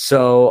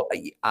 So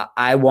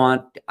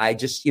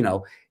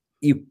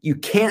you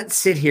can't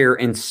sit here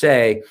and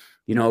say,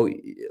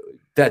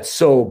 that's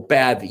so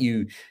bad that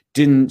you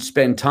didn't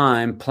spend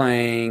time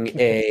playing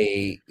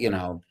a,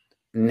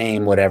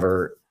 name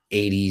whatever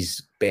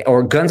 80s band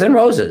or Guns N'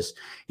 Roses.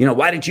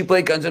 Why didn't you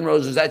play Guns N'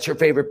 Roses? That's your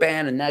favorite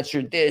band and that's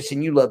your this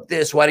and you love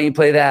this. Why don't you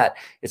play that?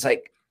 It's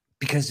like,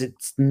 because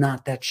it's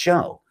not that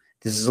show.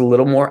 This is a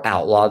little more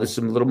outlaw. This is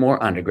a little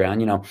more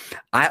underground.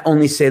 I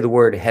only say the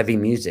word heavy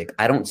music.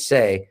 I don't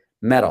say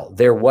metal.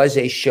 There was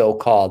a show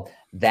called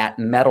That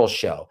Metal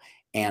Show.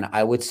 And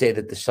I would say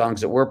that the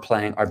songs that we're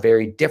playing are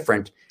very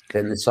different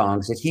than the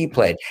songs that he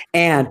played.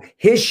 And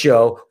his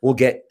show will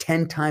get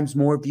 10 times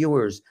more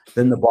viewers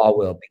than The Ball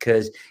will,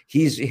 because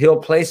he'll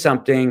play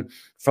something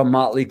from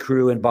Motley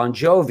Crue and Bon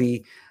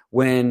Jovi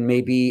when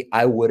maybe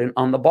I wouldn't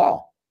on The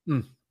Ball.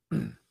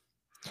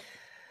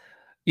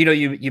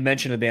 You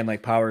mentioned a band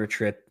like Power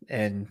Trip,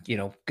 and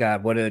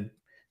God, what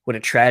a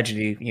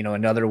tragedy.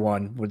 Another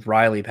one with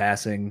Riley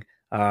passing.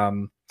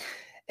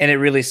 And it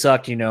really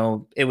sucked.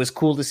 It was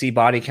cool to see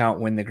Body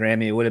Count win the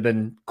Grammy. It would have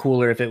been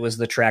cooler if it was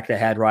the track that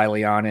had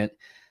Riley on it.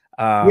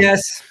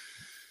 Yes.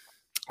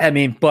 I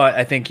mean, but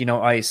I think,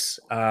 Ice,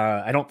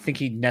 I don't think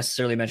he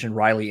necessarily mentioned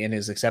Riley in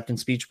his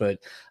acceptance speech, but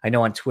I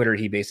know on Twitter,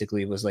 he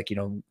basically was like,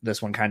 this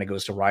one kind of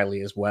goes to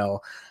Riley as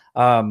well.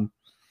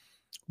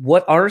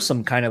 What are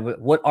some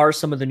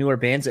of the newer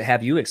bands that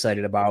have you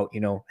excited about,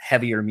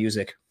 heavier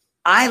music?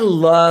 I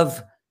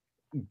love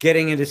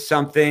getting into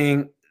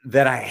something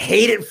that I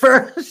hate at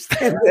first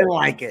and then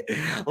like it.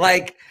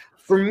 Like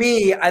for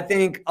me, I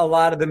think a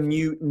lot of the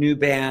new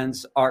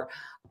bands are,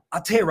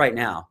 I'll tell you right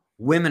now,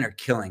 women are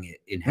killing it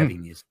in heavy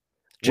music.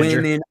 Ginger.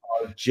 Women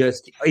are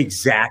just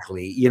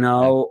exactly,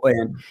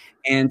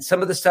 and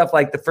some of the stuff,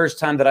 like the first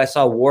time that I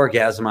saw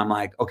Wargasm, I'm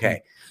like,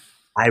 okay,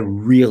 I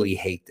really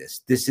hate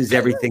this. This is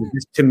everything.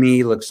 This to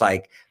me looks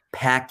like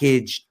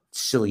packaged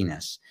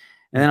silliness.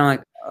 And then I'm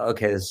like,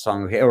 okay, this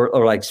song, okay,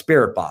 or like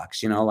Spirit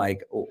Box,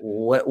 like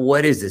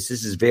what is this?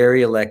 This is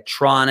very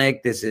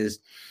electronic. This is,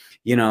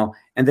 and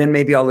then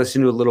maybe I'll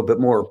listen to a little bit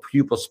more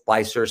Pupil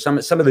Splicer,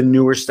 some of the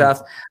newer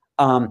stuff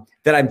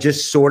that I'm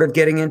just sort of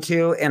getting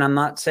into. And I'm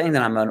not saying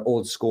that I'm an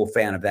old school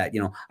fan of that.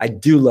 I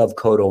do love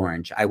Code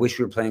Orange. I wish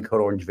we were playing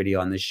Code Orange video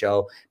on this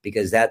show,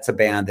 because that's a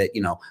band that,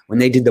 when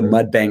they did the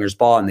Mudbangers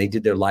Ball and they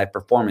did their live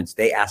performance,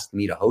 they asked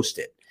me to host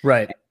it.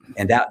 Right.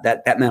 And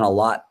that meant a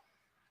lot,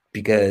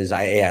 because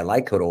I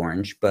like Code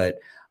Orange, but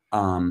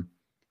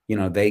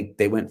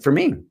they went for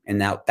me,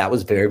 and that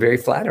was very, very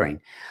flattering.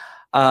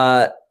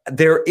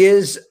 There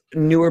is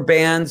newer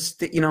bands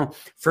that,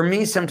 for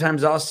me,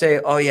 sometimes I'll say,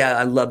 oh yeah,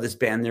 I love this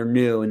band. They're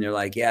new. And they're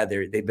like, yeah,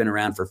 they've been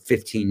around for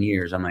 15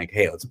 years. I'm like,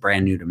 hey, it's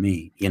brand new to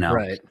me,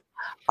 Right.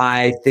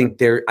 I think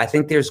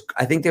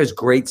there's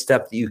great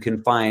stuff that you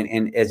can find.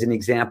 And as an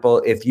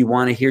example, if you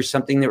want to hear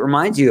something that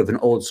reminds you of an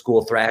old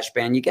school thrash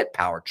band, you get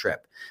Power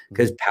Trip,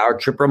 because Power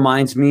Trip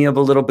reminds me of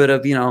a little bit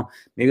of,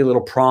 maybe a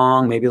little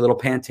Prong, maybe a little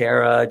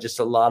Pantera, just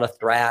a lot of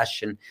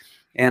thrash.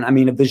 And I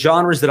mean, of the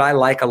genres that I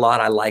like a lot,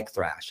 I like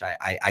thrash.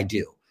 I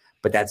do.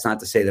 But that's not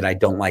to say that I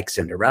don't like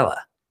Cinderella,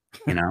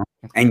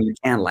 and you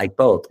can like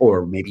both,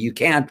 or maybe you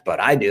can't, but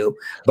I do.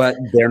 But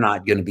they're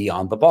not going to be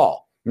on the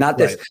ball. Not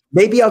this. Right.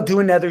 Maybe I'll do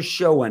another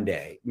show one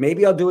day.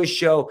 Maybe I'll do a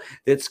show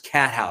that's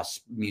cat house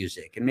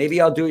music, and maybe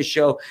I'll do a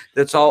show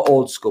that's all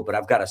old school, but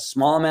I've got a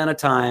small amount of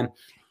time.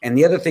 And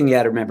the other thing you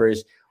got to remember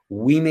is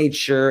we made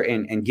sure,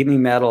 and Give Me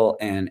Metal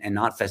and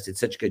Knotfest did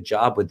such a good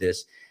job with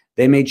this.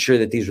 They made sure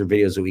that these were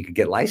videos that we could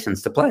get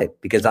licensed to play,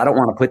 because I don't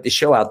want to put the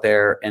show out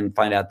there and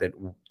find out that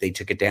they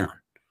took it down.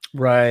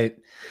 Right.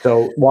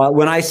 So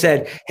when I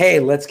said, hey,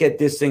 let's get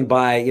this thing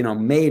by,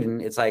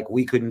 Maiden, it's like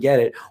we couldn't get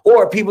it,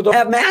 or people don't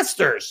have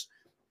masters.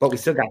 But we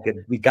still got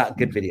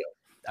good video.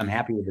 I'm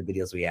happy with the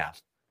videos we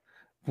have.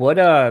 What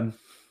in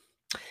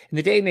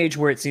the day and age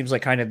where it seems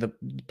like kind of the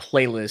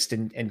playlist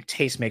and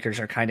tastemakers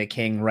are kind of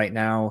king right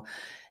now,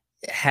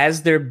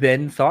 has there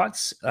been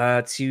thoughts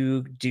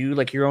to do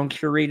like your own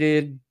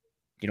curated,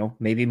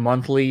 maybe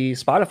monthly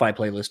Spotify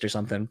playlist or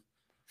something?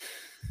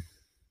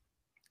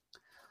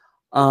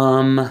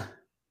 I'm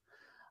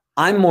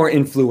more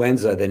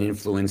influenza than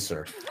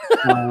influencer.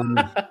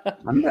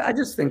 I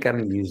just think I'm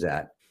going to use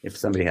that if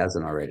somebody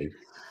hasn't already.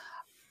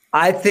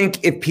 I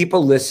think if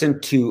people listen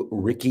to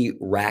Riki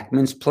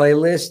Rachtman's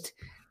playlist,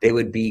 they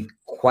would be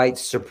quite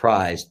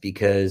surprised,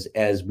 because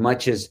as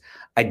much as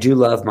I do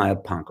love my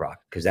punk rock,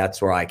 because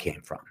that's where I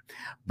came from,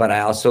 but I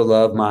also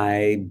love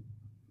my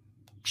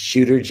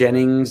Shooter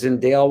Jennings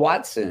and Dale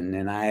Watson.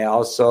 And I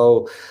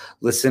also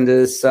listen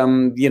to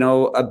some,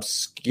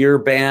 obscure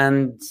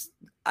bands.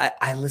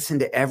 I listen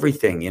to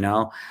everything,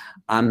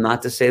 I'm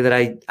not to say that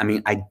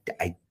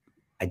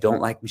I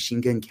don't like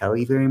Machine Gun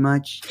Kelly very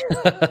much,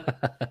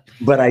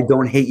 but I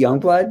don't hate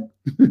Youngblood.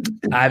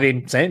 I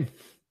mean, same.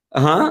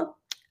 Uh-huh.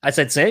 I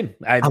said same.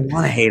 I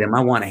want to hate him.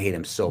 I want to hate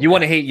him so You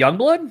want to hate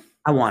Youngblood?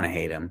 I want to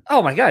hate him.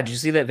 Oh my God. Did you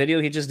see that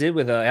video he just did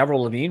with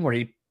Avril Lavigne where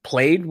he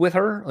played with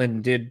her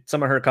and did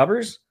some of her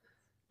covers?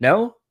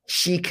 No?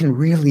 She can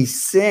really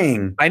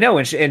sing. I know.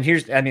 And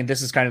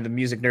this is kind of the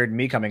music nerd in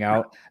me coming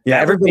out. Yeah,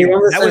 everybody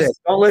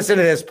don't listen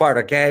to this part,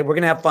 okay? We're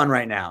going to have fun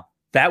right now.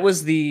 That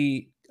was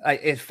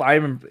if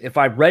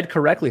I read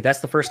correctly, that's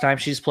the first time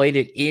she's played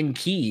it in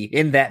key,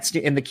 in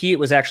the key it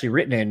was actually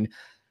written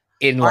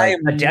in like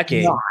a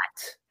decade.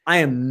 I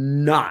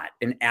am not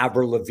an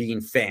Avril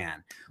Lavigne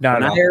fan.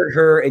 When I heard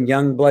her and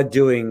Youngblood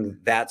doing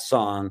that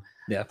song,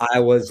 yeah,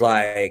 I was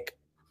like,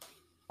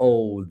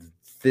 oh,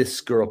 this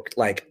girl,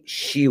 like,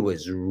 she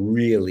was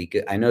really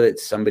good. I know that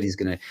somebody's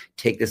going to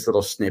take this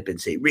little snippet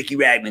and say, Riki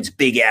Rachtman's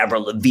big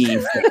Avril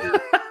Lavigne fan.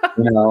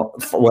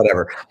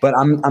 Whatever. But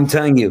I'm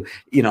telling you,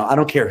 I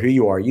don't care who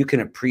you are, you can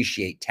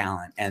appreciate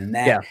talent. And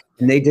and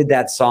they did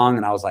that song,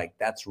 and I was like,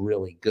 that's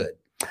really good.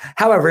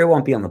 However, it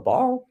won't be on the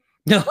ball.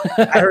 No,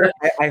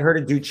 I heard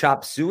a dude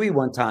chop suey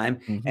one time,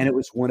 and it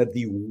was one of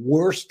the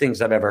worst things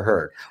I've ever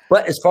heard.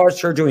 But as far as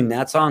her doing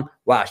that song,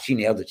 wow, she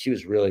nailed it. She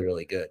was really,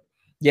 really good.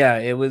 Yeah,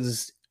 it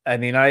was. I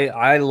mean,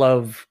 I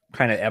love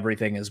kind of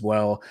everything as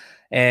well.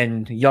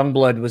 And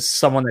Youngblood was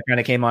someone that kind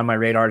of came on my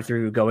radar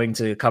through going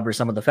to cover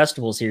some of the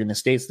festivals here in the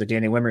States, the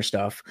Danny Wimmer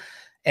stuff,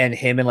 and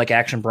him and like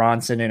Action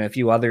Bronson and a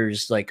few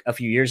others like a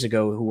few years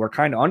ago who were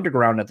kind of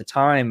underground at the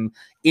time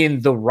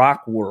in the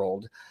rock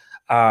world.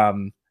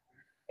 And,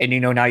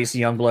 now you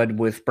see Youngblood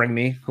with Bring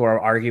Me, who are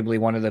arguably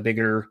one of the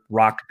bigger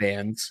rock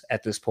bands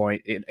at this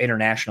point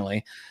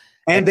internationally.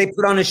 And they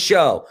put on a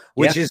show,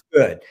 which is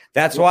good.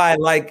 That's why I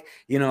like,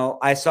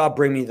 I saw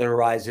Bring Me to the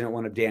Horizon at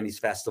one of Danny's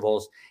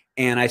festivals.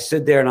 And I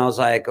stood there and I was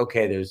like,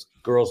 okay, there's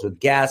girls with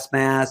gas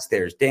masks,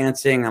 there's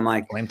dancing. I'm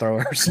like,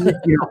 flamethrowers.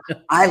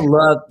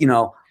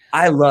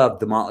 I love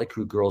the Motley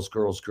Crue Girls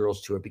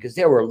tour, because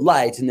there were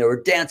lights and there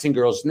were dancing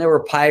girls and there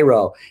were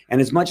pyro.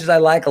 And as much as I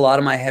like a lot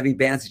of my heavy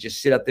bands that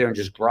just sit up there and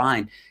just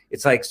grind,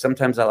 it's like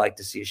sometimes I like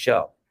to see a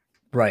show.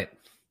 Right.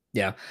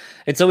 Yeah.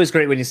 It's always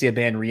great when you see a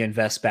band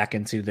reinvest back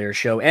into their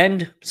show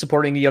and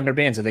supporting the younger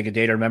bands. I think A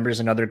Day to Remember is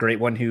another great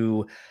one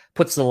who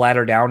puts the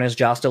ladder down, as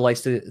Josta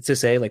likes to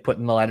say, like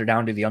putting the ladder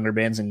down to the younger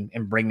bands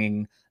and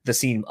bringing the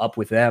scene up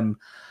with them.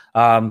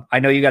 I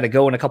know you got to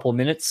go in a couple of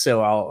minutes,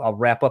 so I'll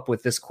wrap up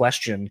with this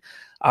question.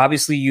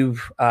 Obviously,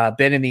 you've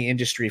been in the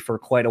industry for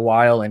quite a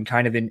while and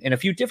kind of in a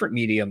few different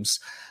mediums.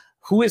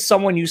 Who is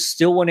someone you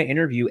still want to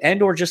interview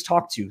and or just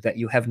talk to that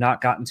you have not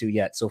gotten to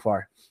yet so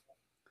far?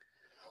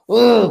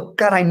 Oh,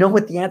 God, I know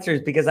what the answer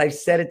is, because I've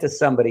said it to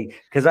somebody.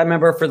 Because I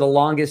remember for the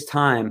longest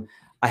time,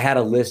 I had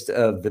a list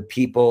of the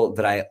people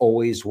that I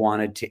always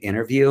wanted to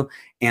interview.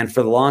 And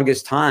for the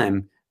longest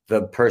time,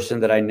 the person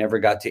that I never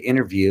got to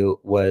interview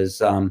was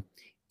Evel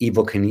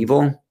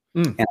Knievel.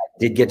 And I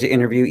did get to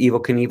interview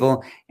Evel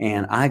Knievel.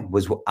 And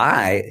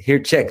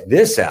check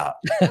this out.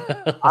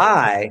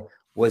 I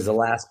was the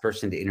last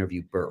person to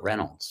interview Burt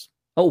Reynolds.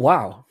 Oh,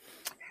 wow.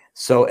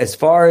 So as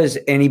far as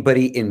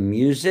anybody in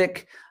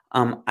music,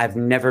 I've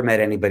never met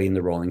anybody in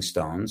the Rolling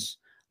Stones.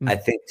 I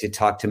think to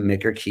talk to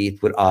Mick or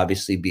Keith would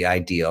obviously be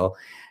ideal.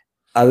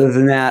 Other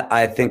than that,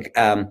 I think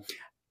I'm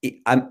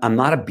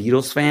not a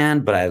Beatles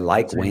fan, but I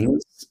like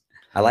Wings.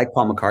 I like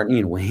Paul McCartney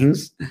and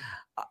Wings.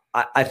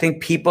 I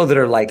think people that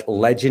are like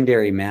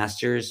legendary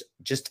masters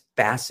just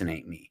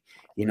fascinate me.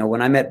 You know,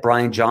 when I met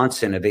Brian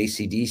Johnson of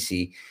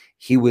AC/DC,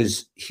 he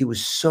was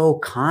so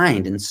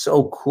kind and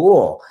so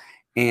cool.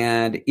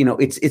 And you know,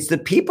 it's the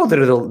people that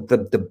are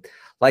the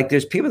like.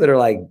 There's people that are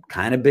like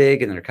kind of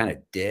big and they're kind of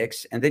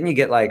dicks, and then you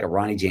get like a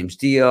Ronnie James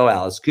Dio,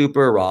 Alice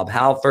Cooper, Rob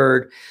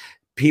Halford,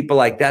 people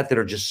like that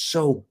are just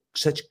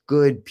such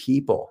good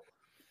people.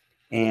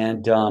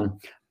 And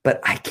but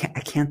I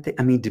can't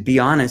think. I mean, to be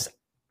honest,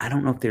 I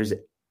don't know if there's.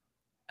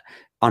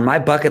 On my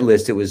bucket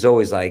list, it was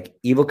always like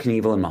Evel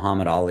Knievel and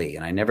Muhammad Ali,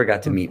 and I never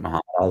got to meet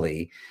Muhammad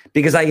Ali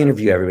because I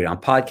interview everybody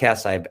on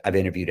podcasts. I've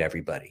interviewed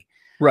everybody,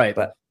 right?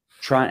 But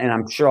and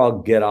I'm sure I'll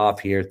get off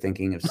here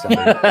thinking of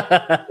somebody.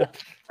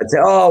 I'd say,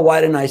 oh, why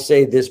didn't I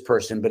say this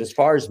person? But as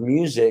far as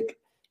music,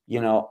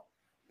 you know,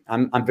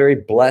 I'm very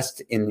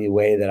blessed in the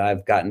way that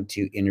I've gotten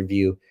to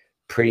interview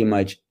pretty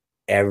much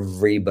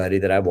everybody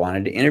that I've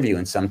wanted to interview.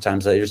 And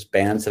sometimes there's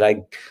bands that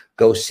I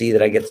go see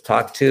that I get to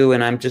talk to,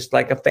 and I'm just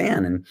like a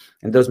fan.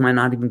 And those might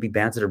not even be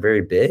bands that are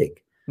very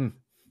big.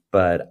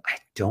 But I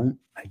don't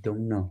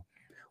know.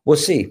 We'll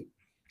see.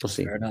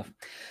 Fair enough.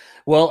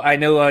 Well, I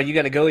know you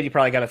got to go. You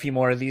probably got a few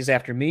more of these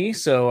after me,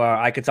 so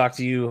I could talk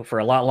to you for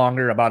a lot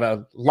longer about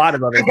a lot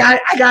of other. I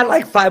got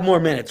like 5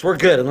 more minutes. We're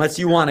good, unless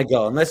you want to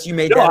go. Unless you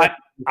made that.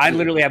 I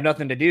literally have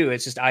nothing to do.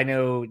 It's just I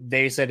know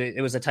they said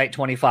it was a tight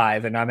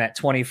 25, and I'm at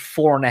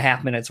 24 and a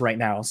half minutes right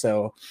now.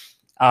 So,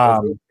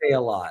 say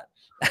a lot.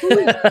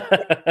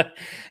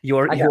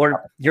 your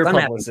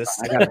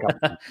publicist.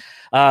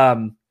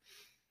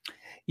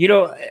 You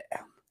know.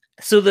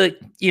 So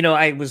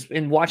I was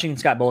in watching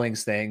Scott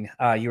Bowling's thing.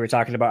 You were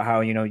talking about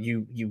how,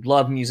 you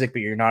love music,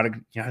 but you're not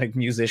a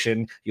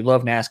musician. You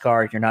love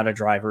NASCAR. You're not a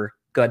driver.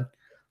 Good.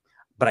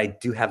 But I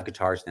do have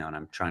guitars now and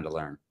I'm trying to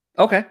learn.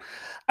 Okay.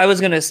 I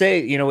was going to say,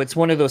 it's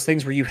one of those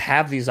things where you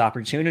have these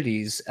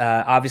opportunities,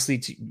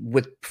 obviously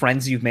with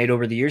friends you've made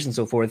over the years and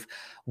so forth.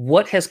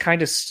 What has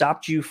kind of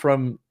stopped you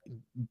from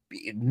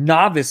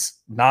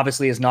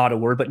novicely is not a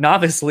word, but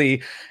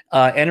novicely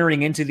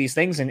entering into these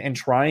things and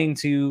trying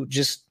to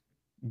just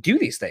do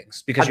these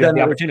things because you have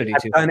the opportunity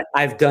to.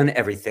 I've done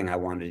everything I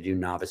wanted to do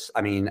novice.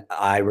 I mean,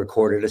 I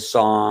recorded a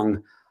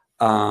song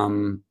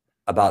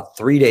about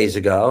 3 days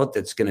ago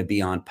that's going to be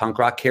on Punk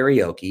Rock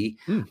Karaoke.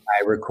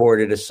 I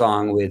recorded a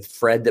song with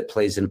Fred that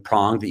plays in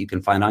Prong that you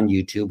can find on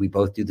YouTube. We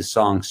both do the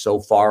song So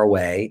Far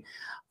Away.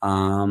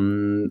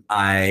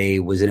 I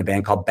was in a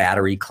band called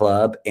Battery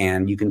Club,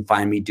 and you can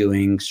find me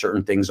doing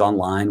certain things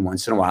online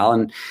once in a while.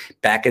 And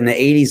back in the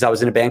 80s, I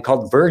was in a band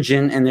called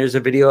Virgin, and there's a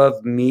video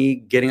of me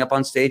getting up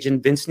on stage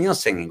and Vince Neil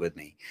singing with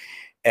me.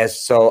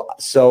 So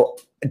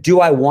do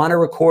I want to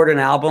record an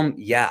album?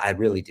 Yeah, I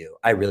really do.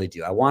 I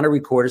want to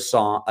record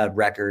a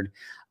record.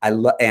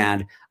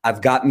 And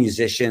I've got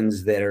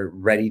musicians that are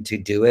ready to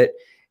do it,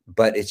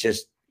 but it's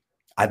just,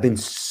 I've been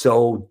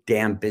so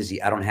damn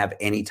busy. I don't have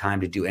any time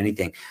to do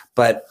anything.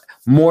 But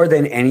more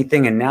than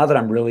anything, and now that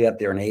I'm really up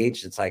there in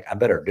age, it's like, I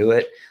better do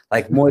it.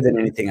 Like more than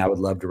anything, I would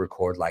love to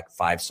record like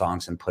 5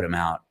 songs and put them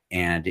out.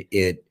 And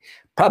it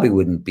probably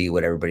wouldn't be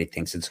what everybody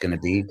thinks it's going to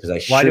be.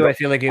 Why do I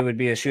feel like it would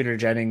be a Shooter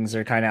Jennings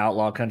or kind of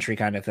outlaw country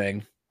kind of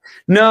thing?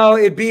 No,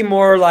 it'd be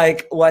more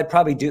like, well, I'd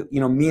probably do,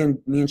 me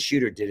and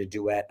Shooter did a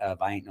duet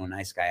of I Ain't No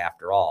Nice Guy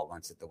After All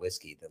once at the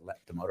Whiskey,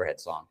 the Motorhead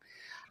song.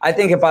 I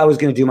think if I was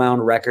going to do my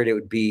own record, it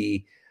would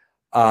be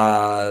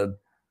hard.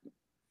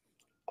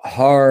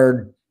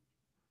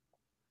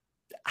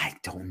 I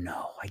don't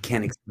know. I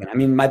can't explain. I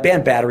mean, my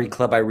band Battery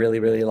Club, I really,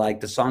 really like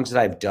the songs that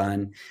I've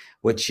done,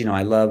 which,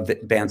 I love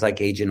bands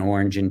like Agent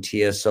Orange and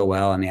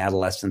TSOL and the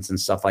Adolescents and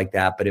stuff like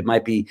that. But it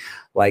might be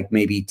like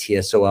maybe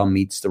TSOL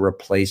meets the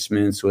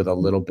Replacements with a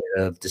little bit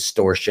of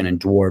distortion and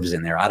dwarves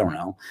in there. I don't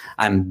know.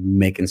 I'm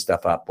making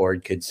stuff up, or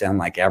it could sound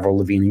like Avril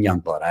Lavigne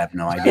and Youngblood. I have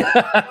no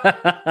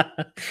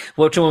idea.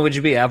 Which one would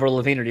you be, Avril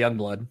Lavigne or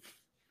Youngblood?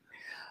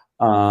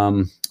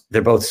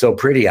 They're both so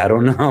pretty. I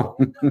don't know.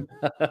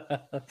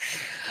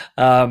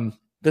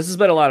 This has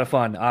been a lot of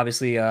fun.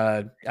 Obviously,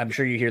 I'm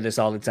sure you hear this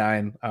all the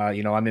time.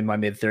 I'm in my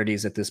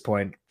mid-30s at this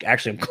point.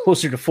 Actually, I'm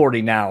closer to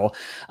 40 now.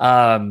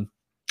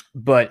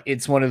 But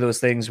it's one of those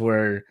things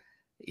where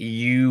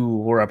you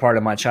were a part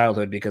of my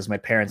childhood because my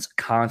parents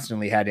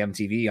constantly had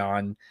MTV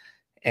on.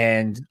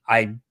 And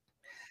I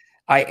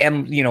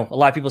am, a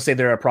lot of people say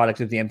they're a product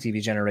of the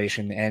MTV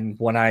generation. And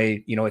when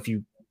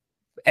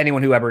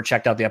anyone who ever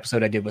checked out the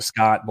episode I did with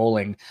Scott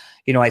Bowling,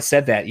 I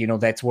said that,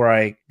 that's where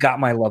I got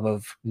my love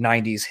of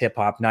 90s hip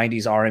hop,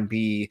 90s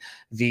R&B,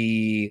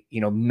 the,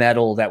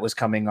 metal that was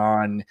coming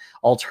on,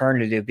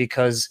 alternative,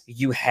 because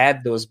you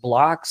had those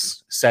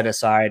blocks set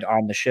aside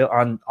on the show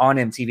on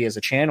MTV as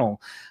a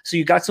channel. So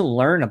you got to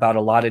learn about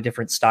a lot of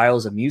different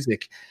styles of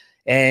music.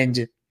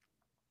 And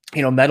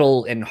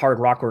metal and hard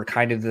rock were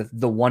kind of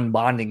the one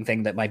bonding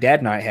thing that my dad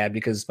and I had,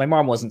 because my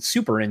mom wasn't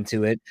super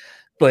into it.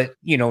 But,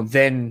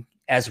 then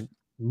as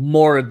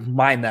more of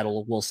my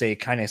metal, we'll say,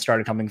 kind of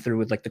started coming through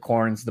with like the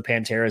Korns, the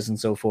Panteras and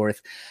so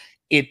forth,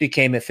 it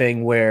became a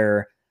thing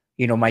where,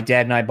 my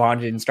dad and I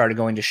bonded and started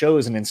going to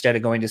shows. And instead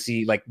of going to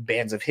see like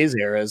bands of his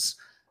eras,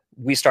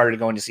 we started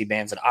going to see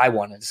bands that I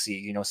wanted to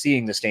see,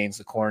 seeing the Stains,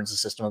 the Korns, the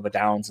System of a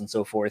Downs and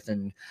so forth.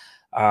 And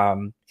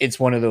it's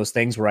one of those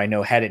things where I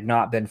know, had it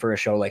not been for a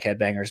show like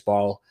Headbangers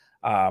Ball,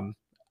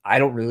 I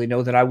don't really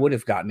know that I would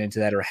have gotten into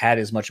that or had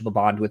as much of a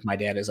bond with my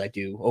dad as I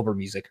do over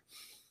music.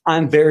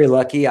 I'm very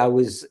lucky.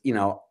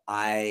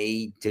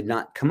 I did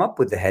not come up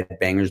with the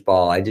Headbangers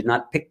Ball. I did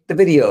not pick the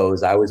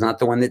videos. I was not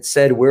the one that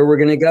said where we're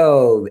going to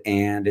go.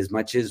 And as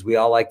much as we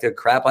all like to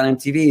crap on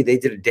MTV, they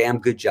did a damn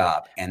good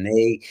job. And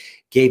they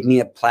gave me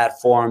a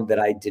platform that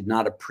I did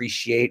not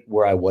appreciate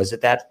where I was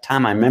at that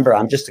time. I remember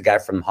I'm just a guy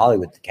from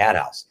Hollywood, the Cat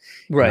House.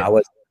 Right.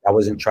 I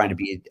wasn't trying to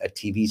be a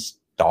TV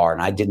star,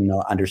 and I didn't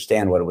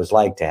understand what it was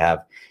like to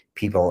have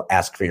people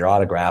ask for your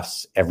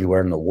autographs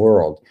everywhere in the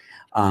world.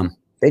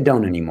 They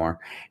don't anymore.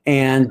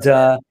 And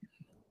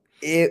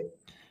it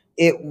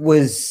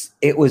was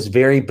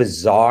very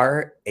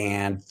bizarre.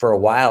 And for a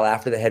while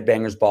after the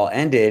Headbangers Ball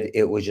ended,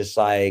 it was just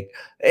like,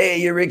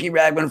 hey, you're Riki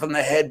Rachtman from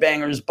the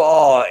Headbangers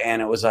Ball.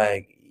 And it was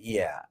like,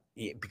 yeah,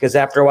 because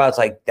after a while, it's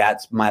like,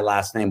 that's my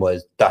last name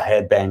was the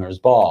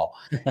Headbangers Ball,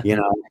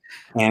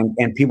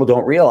 and people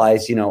don't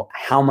realize,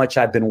 how much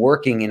I've been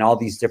working in all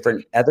these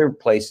different other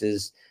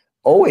places,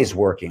 always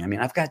working. I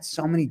mean, I've got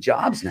so many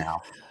jobs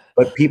now.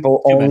 But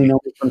people only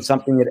know me from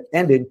something that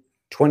ended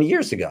 20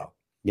 years ago,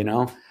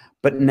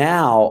 But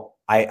now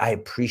I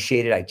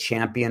appreciate it. I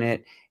champion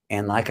it.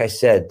 And like I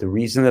said, the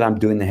reason that I'm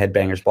doing the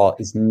Headbangers Ball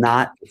is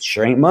not, it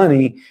sure ain't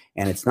money,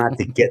 and it's not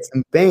to get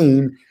some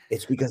fame.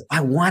 It's because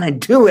I want to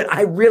do it.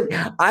 I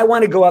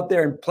want to go up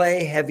there and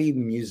play heavy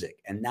music.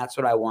 And that's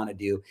what I want to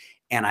do.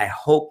 And I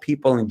hope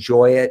people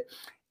enjoy it.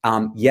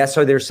 Yes,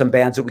 are there some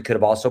bands that we could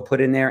have also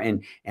put in there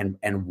and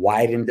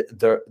widened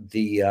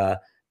the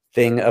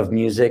thing of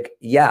music?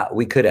 Yeah,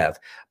 we could have,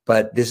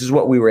 but this is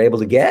what we were able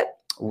to get.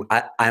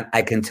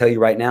 I can tell you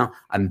right now,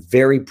 I'm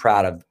very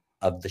proud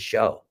of the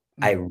show.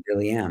 I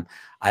really am.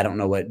 I don't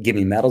know what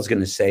Gimme Metal's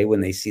going to say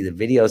when they see the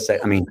video.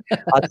 I mean,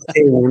 I'll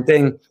tell you one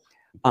thing.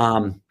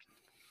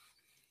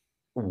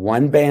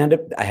 One band,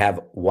 I have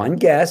one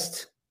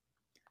guest.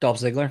 Dolph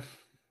Ziggler.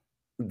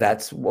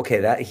 That's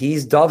okay.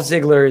 He's Dolph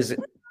Ziggler.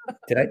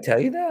 Did I tell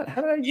you that?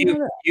 How did I do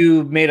that?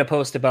 You made a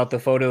post about the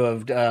photo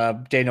of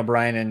Daniel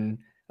Bryan and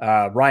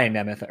Ryan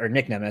Nemeth, or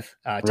Nick Nemeth,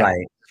 right?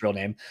 His real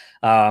name.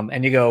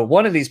 And you go,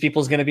 one of these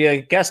people is going to be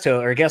a guest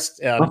and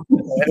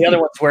the other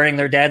one's wearing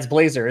their dad's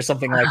blazer or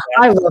something like that.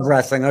 I love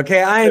wrestling.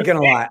 Okay, I ain't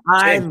gonna lie.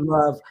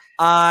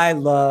 I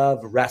love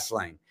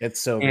wrestling. It's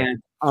so good.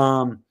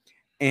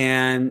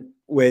 And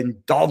when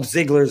Dolph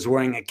Ziggler's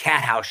wearing a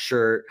Cat House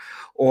shirt,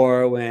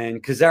 or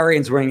when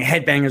Kazarian's wearing a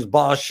Headbangers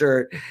Ball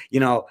shirt,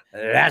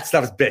 that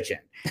stuff's bitching.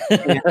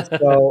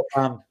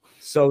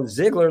 So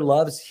Ziggler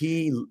loves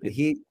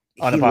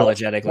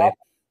unapologetically.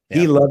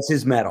 He loves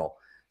his metal.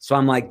 So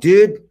I'm like,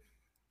 dude,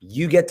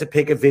 you get to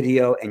pick a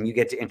video and you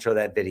get to intro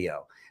that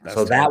video.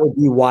 That would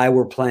be why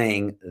we're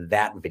playing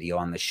that video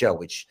on the show,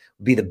 which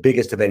would be the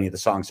biggest of any of the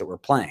songs that we're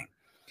playing.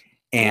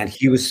 And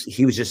he was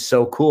just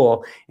so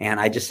cool. And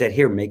I just said,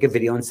 here, make a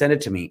video and send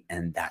it to me.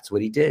 And that's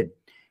what he did.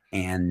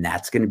 And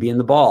that's going to be in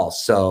the ball.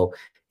 So,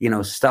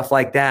 stuff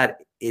like that.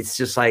 It's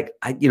just like,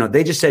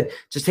 they just said,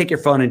 just take your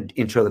phone and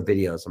intro the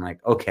videos. I'm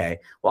like, okay,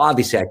 well,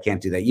 obviously I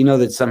can't do that.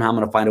 That somehow I'm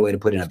going to find a way to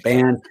put in a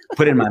band,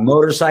 put in my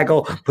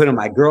motorcycle, put in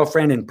my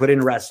girlfriend, and put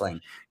in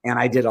wrestling. And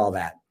I did all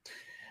that.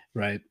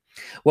 Right.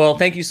 Well,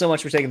 thank you so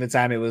much for taking the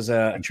time. It was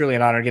truly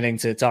an honor getting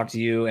to talk to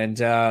you.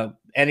 And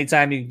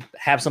anytime you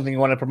have something you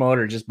want to promote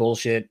or just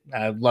bullshit,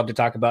 I'd love to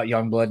talk about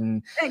Youngblood,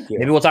 and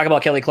maybe we'll talk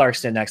about Kelly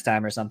Clarkson next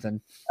time or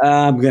something.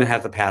 I'm going to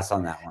have to pass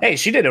on that one. Hey,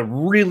 she did a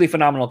really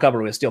phenomenal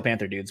cover with Steel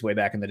Panther dudes way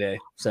back in the day.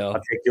 So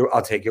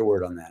I'll take your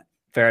word on that.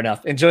 Fair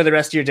enough. Enjoy the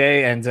rest of your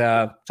day, and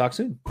talk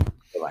soon.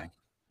 Bye.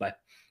 Bye.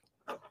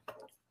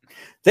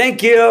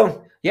 Thank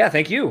you. Yeah,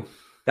 thank you.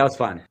 That was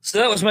fun. So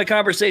that was my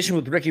conversation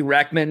with Riki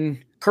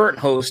Rachtman, current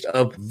host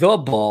of The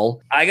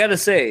Ball. I got to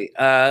say,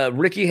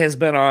 Riki has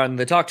been on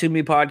the Talk To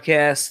Me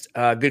podcast,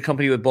 Good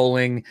Company with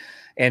Bowling,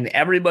 and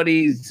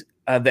everybody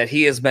that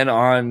he has been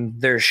on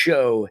their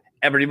show,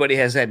 everybody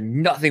has had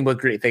nothing but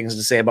great things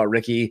to say about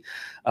Riki.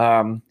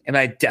 And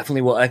I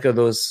definitely will echo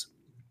those.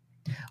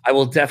 I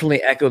will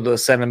definitely echo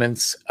those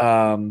sentiments.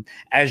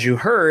 As you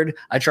heard,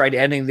 I tried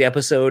ending the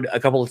episode a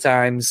couple of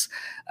times,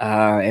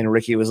 and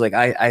Riki was like,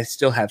 I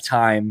still have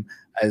time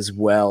as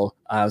well.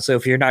 So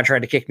if you're not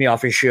trying to kick me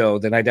off your show,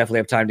 then I definitely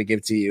have time to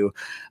give to you.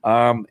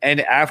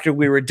 And after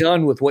we were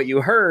done with what you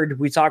heard,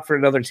 we talked for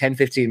another 10,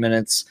 15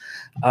 minutes.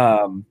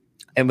 And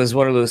was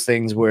one of those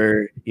things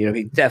where,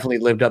 he definitely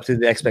lived up to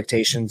the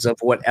expectations of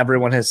what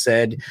everyone has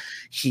said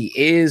he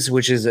is,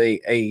 which is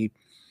a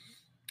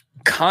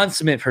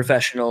consummate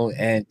professional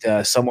and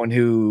someone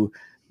who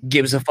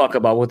gives a fuck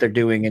about what they're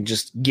doing and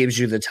just gives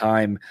you the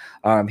time.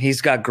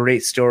 He's got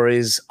great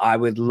stories. I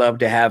would love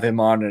to have him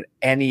on at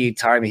any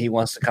time he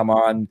wants to come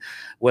on,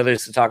 whether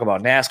it's to talk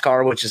about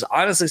NASCAR, which is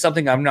honestly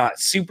something I'm not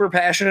super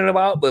passionate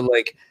about, but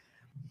like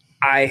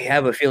I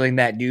have a feeling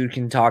that dude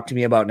can talk to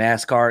me about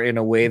NASCAR in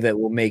a way that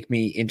will make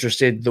me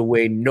interested the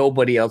way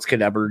nobody else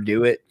could ever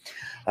do it.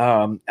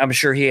 I'm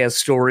sure he has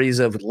stories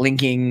of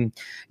linking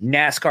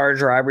NASCAR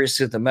drivers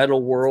to the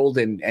metal world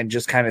and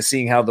just kind of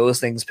seeing how those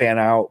things pan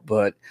out.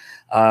 But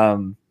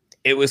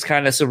it was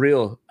kind of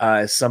surreal.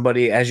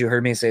 Somebody, as you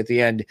heard me say at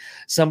the end,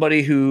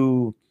 somebody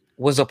who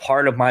was a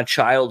part of my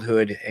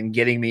childhood and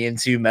getting me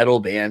into metal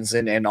bands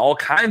and all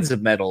kinds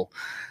of metal.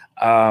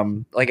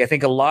 Like I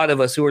think a lot of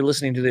us who are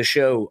listening to this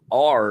show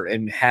are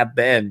and have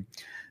been.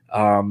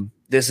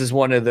 This is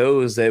one of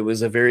those that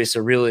was a very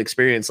surreal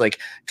experience. Like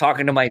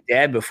talking to my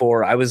dad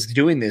before I was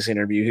doing this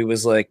interview, he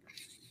was like,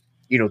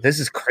 you know, this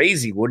is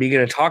crazy. What are you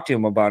going to talk to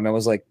him about? And I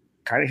was like,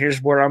 kind of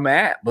here's where I'm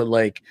at. But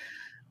like,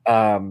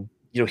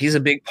 you know, he's a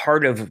big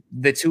part of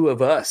the two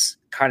of us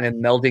kind of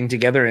melding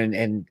together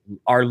and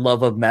our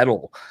love of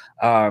metal,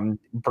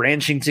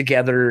 branching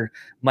together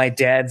my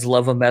dad's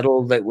love of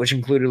metal, which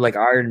included like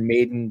Iron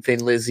Maiden,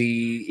 Thin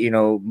Lizzy, you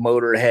know,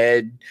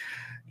 Motorhead,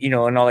 you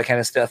know, and all that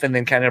kind of stuff. And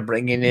then kind of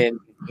bringing in,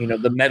 you know,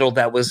 the metal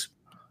that was,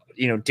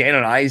 you know, Dan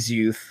and I's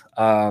youth.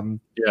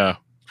 Yeah.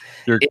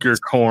 Your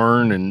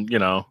Korn and, you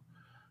know,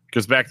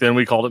 because back then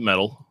we called it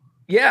metal.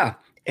 Yeah.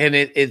 And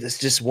it's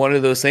just one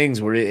of those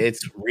things where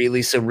it's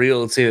really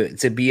surreal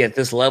to be at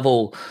this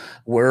level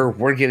where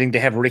we're getting to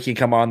have Ricky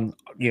come on,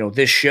 you know,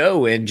 this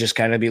show and just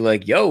kind of be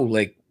like, yo,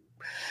 like,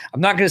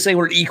 I'm not going to say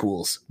we're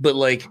equals, but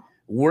like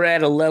we're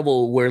at a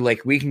level where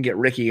like we can get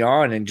Ricky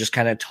on and just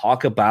kind of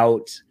talk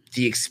about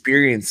the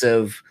experience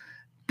of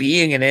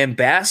being an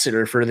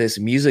ambassador for this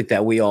music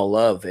that we all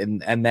love.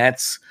 And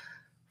that's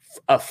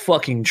a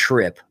fucking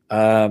trip.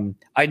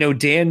 I know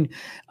Dan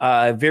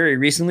very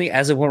recently,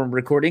 as of when we're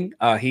recording,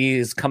 he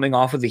is coming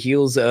off of the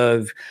heels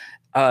of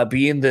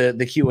being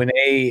the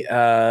Q&A.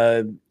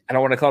 I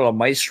don't want to call it a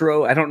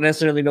maestro. I don't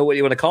necessarily know what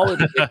you want to call it.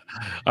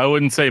 I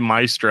wouldn't say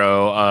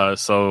maestro.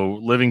 So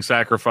Living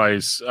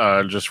Sacrifice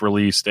just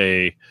released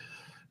a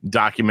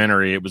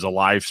documentary. It was a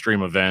live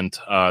stream event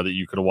that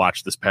you could have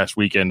watched this past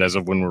weekend as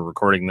of when we're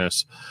recording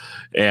this.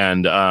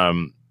 And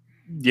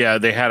yeah,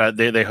 they had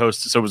they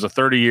hosted, so it was a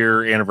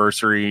 30-year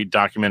anniversary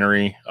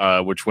documentary,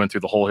 which went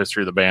through the whole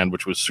history of the band,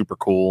 which was super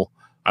cool.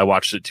 I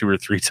watched it 2 or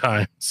 3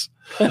 times,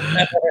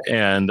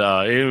 and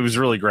it was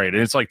really great.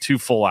 And it's like 2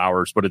 full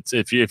hours, but it's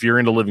if you're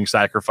into Living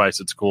Sacrifice,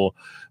 it's cool.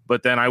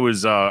 But then I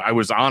was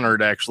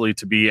honored actually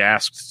to be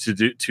asked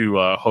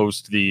to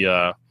host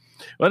the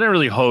well, not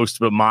really host,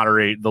 but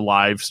moderate the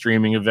live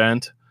streaming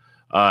event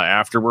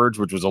afterwards,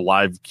 which was a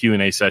live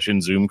Q&A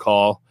session Zoom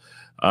call.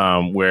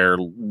 Where,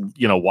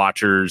 you know,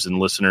 watchers and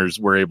listeners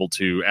were able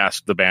to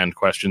ask the band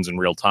questions in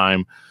real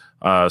time.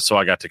 So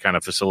I got to kind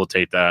of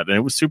facilitate that, and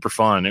it was super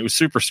fun. It was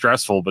super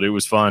stressful, but it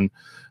was fun.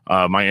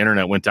 My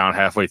internet went down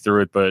halfway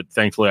through it, but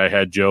thankfully I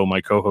had Joe, my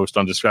co-host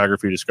on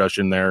Discography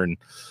Discussion there. And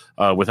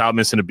without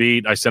missing a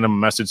beat, I sent him a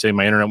message saying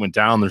my internet went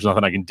down. There's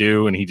nothing I can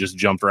do. And he just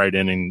jumped right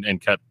in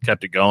and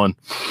kept it going.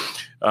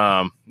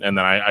 And then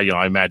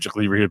I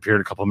magically reappeared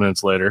a couple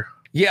minutes later.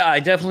 Yeah, I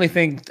definitely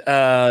think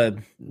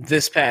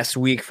this past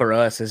week for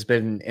us has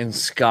been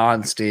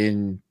ensconced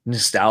in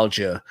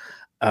nostalgia,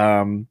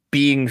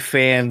 being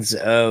fans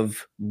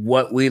of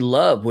what we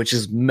love, which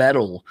is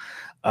metal.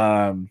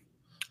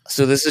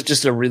 So this is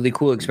just a really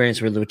cool experience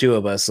for the two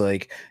of us.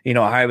 Like, you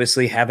know, I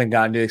obviously haven't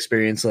gotten to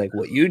experience like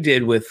what you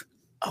did with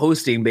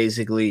hosting,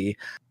 basically,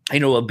 you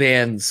know, a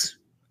band's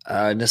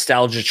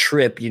nostalgia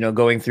trip, you know,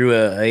 going through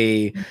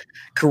a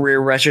career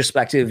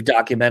retrospective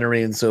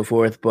documentary and so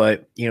forth.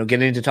 But, you know,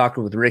 getting to talk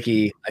with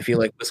Ricky, I feel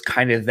like was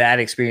kind of that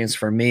experience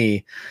for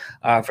me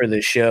for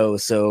the show.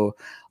 So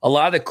a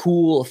lot of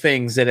cool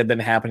things that have been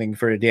happening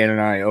for Dan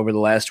and I over the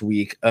last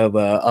week of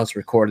us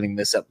recording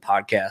this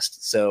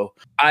podcast. So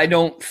I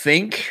don't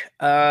think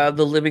the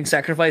Living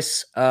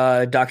Sacrifice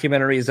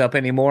documentary is up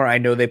anymore. I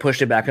know they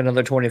pushed it back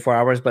another 24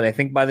 hours, but I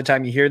think by the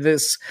time you hear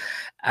this,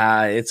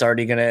 it's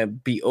already going to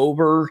be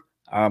over.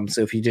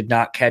 So if you did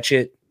not catch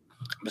it,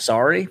 I'm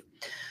sorry.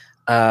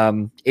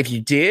 If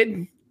you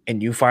did,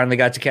 and you finally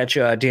got to catch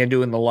Dan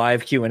doing the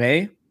live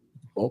Q&A,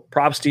 well,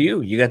 props to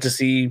you. You got to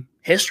see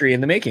history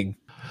in the making.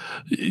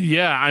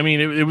 Yeah, I mean,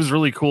 it was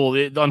really cool.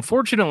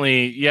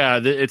 Unfortunately, yeah,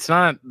 it's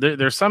not.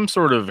 There's some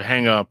sort of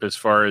hang up as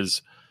far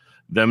as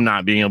them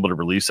not being able to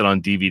release it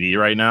on DVD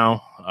right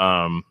now.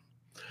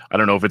 I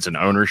don't know if it's an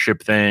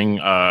ownership thing.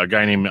 A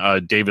guy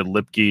named David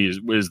Lipke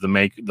is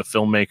the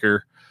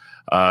filmmaker.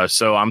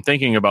 So I'm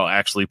thinking about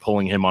actually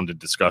pulling him on to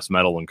discuss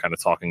metal and kind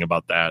of talking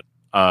about that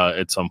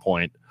at some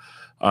point,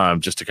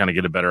 just to kind of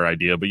get a better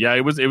idea. But yeah,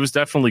 it was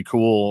definitely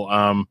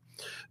cool.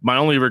 My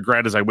only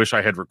regret is I wish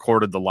I had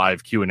recorded the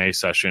live Q&A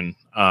session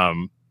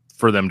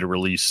for them to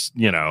release,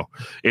 you know,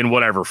 in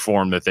whatever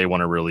form that they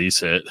want to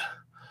release it.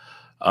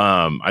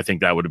 I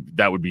think that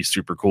would be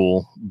super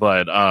cool.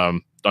 But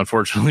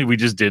unfortunately, we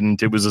just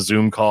didn't. It was a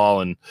Zoom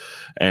call, and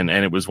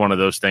it was one of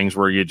those things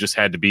where you just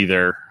had to be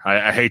there.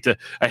 I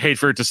hate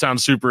for it to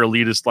sound super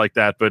elitist like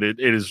that, but it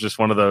is just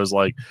one of those,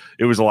 like,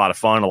 it was a lot of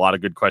fun. A lot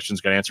of good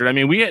questions got answered. I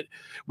mean, we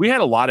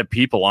had a lot of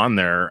people on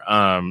there.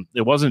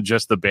 It wasn't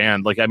just the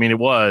band. Like, I mean, it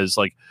was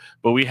like,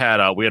 but we had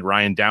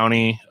Ryan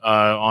Downey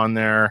on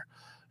there.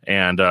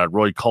 And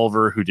Roy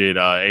Culver, who did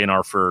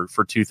A&R for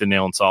Tooth and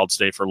Nail and Solid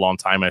State for a long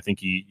time. I think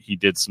he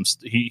did some.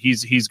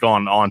 He's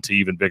gone on to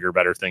even bigger,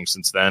 better things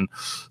since then.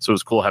 So it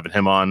was cool having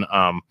him on.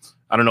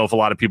 I don't know if a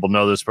lot of people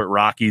know this, but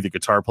Rocky, the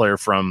guitar player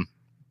from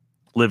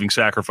Living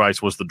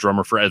Sacrifice, was the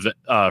drummer for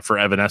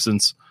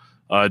Evanescence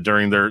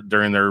during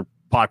their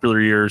popular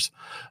years.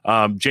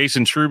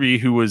 Jason Truby,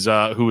 who was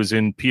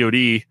in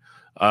POD,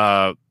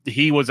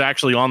 he was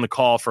actually on the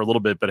call for a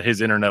little bit, but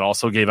his internet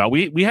also gave out.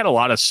 We had a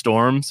lot of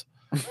storms.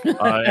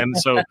 And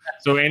so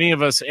any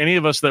of us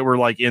that were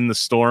like in the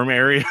storm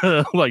area,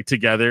 like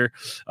together,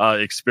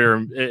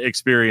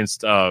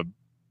 experienced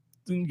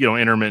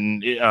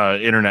intermittent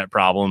internet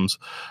problems.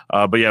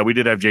 But yeah, we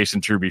did have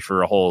Jason Truby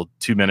for a whole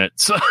 2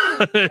 minutes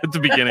at the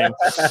beginning.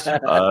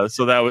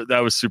 So that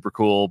was super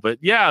cool. But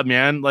yeah,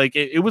 man, like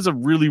it was a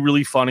really,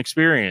 really fun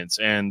experience.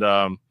 And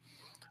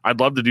I'd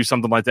love to do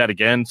something like that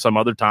again some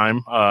other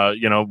time,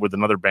 with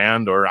another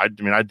band, or I'd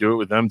do it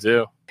with them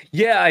too.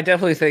 Yeah, I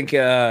definitely think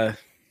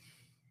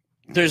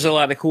there's a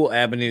lot of cool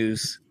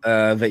avenues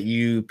that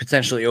you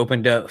potentially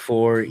opened up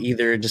for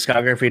either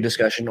discography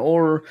discussion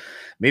or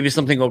maybe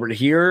something over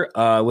here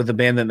with a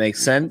band that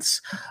makes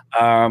sense.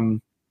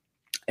 And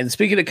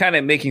speaking of kind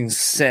of making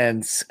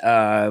sense,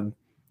 I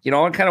kind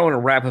of want to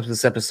wrap up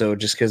this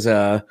episode just because,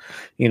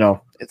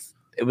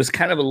 it was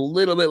kind of a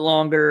little bit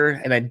longer,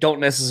 and I don't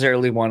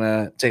necessarily want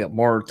to take up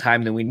more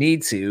time than we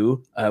need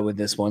to with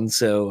this one.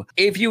 So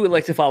if you would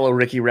like to follow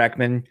Riki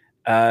Rachtman,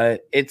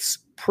 it's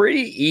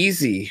pretty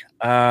easy.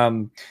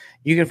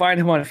 You can find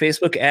him on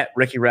Facebook at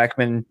Riki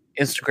Rachtman,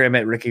 Instagram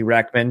at Riki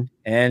Rachtman,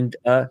 and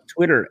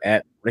Twitter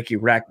at Riki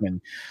Rachtman.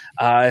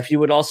 If you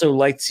would also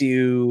like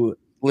to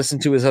listen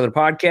to his other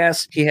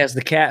podcasts, he has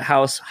the Cat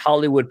House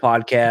Hollywood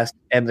podcast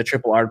and the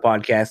Triple R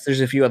podcast.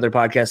 There's a few other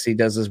podcasts he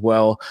does as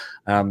well.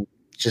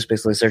 Just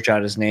basically search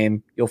out his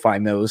name. You'll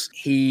find those.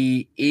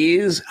 He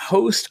is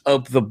host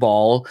of The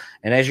Ball.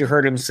 And as you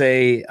heard him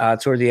say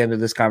toward the end of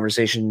this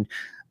conversation,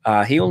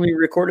 he only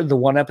recorded the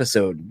one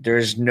episode.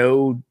 There's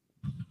no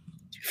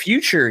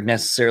future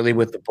necessarily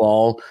with The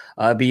Ball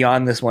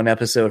beyond this one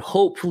episode.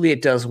 Hopefully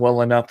it does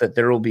well enough that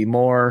there will be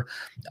more,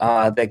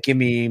 that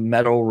Gimme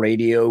Metal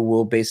Radio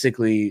will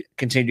basically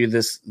continue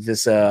this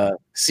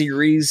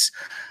series.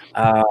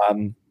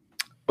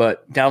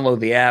 But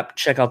download the app,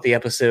 check out the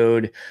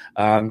episode,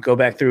 go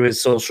back through his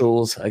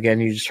socials.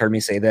 Again, you just heard me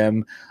say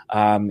them.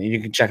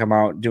 You can check him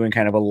out doing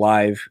kind of a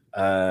live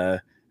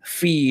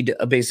feed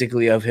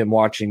basically of him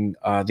watching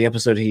the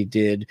episode he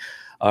did.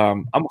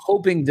 I'm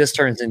hoping this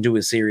turns into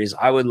a series.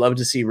 I would love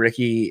to see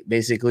Riki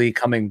basically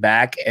coming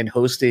back and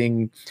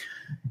hosting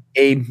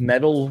a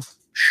metal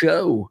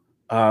show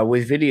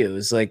with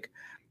videos. Like,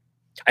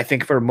 I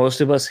think for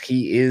most of us,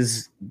 he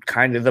is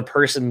kind of the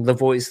person, the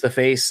voice, the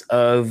face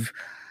of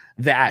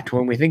that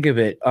when we think of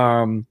it.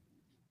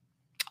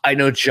 I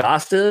know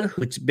Jasta,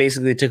 who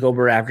basically took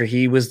over after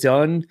he was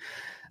done,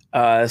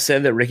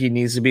 said that Riki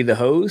needs to be the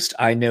host.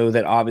 I know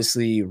that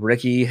obviously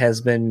Riki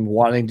has been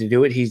wanting to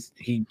do it.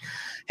 He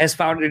has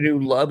found a new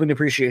love and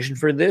appreciation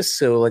for this.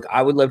 So like,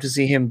 I would love to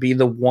see him be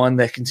the one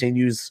that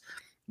continues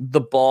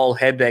the Ball,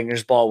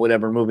 Headbangers Ball,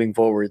 whatever, moving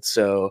forward.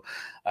 So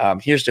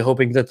here's to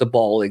hoping that the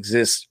Ball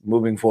exists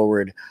moving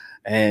forward.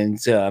 And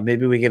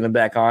maybe we get him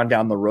back on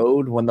down the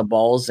road when the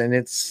Ball's in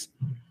its,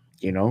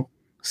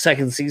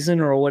 second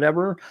season or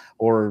whatever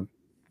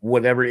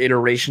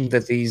iteration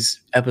that these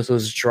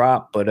episodes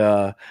drop.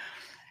 But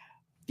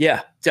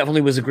yeah, definitely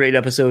was a great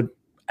episode.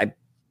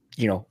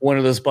 One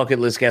of those bucket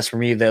list guests for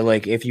me that,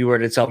 like, if you were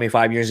to tell me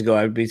 5 years ago,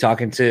 I would be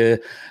talking to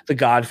the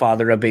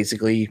godfather of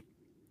basically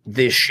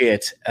this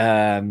shit.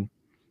 I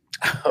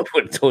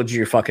would have told you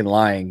you're fucking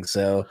lying.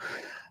 So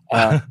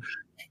I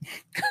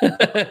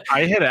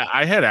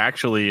had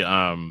actually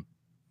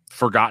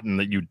forgotten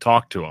that you'd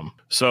talked to him.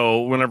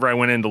 So whenever I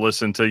went in to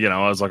listen to,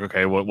 I was like,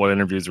 okay, what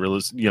interviews we're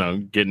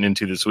getting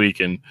into this week,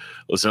 and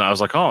listen, I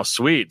was like, oh,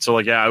 sweet. So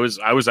like, yeah, I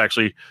was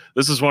actually,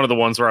 this is one of the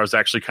ones where I was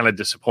actually kind of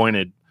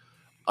disappointed.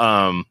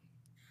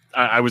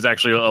 I was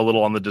actually a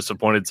little on the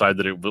disappointed side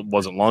that it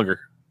wasn't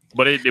longer,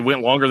 but it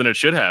went longer than it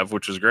should have,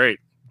 which was great.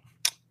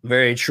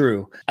 Very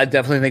true. I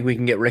definitely think we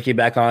can get Riki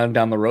back on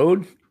down the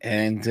road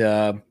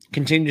and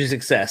continued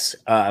success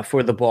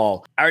for the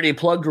Ball. I already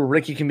plugged where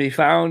Riki can be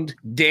found.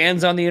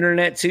 Dan's on the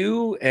internet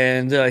too,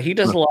 and he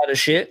does a lot of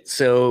shit.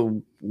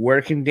 So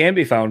where can Dan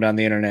be found on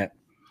the internet?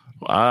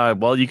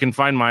 Well, you can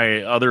find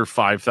my other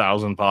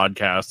 5,000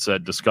 podcasts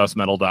at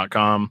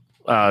discussmetal.com.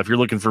 If you're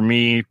looking for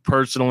me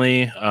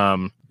personally,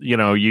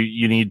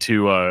 you need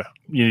to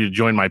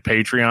join my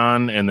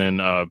Patreon and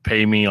then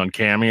pay me on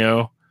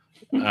Cameo.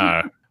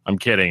 I'm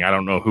kidding. I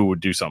don't know who would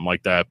do something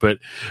like that, but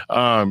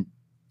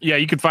Yeah,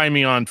 you can find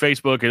me on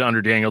Facebook at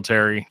under Daniel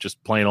Terry,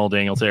 just plain old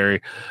Daniel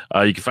Terry.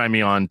 You can find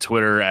me on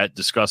Twitter at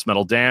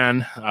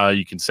DiscussMetalDan.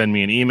 You can send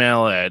me an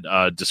email at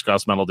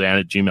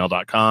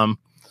discussmetaldan@gmail.com.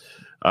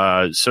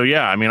 So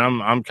yeah, I mean,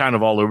 I'm kind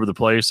of all over the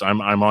place.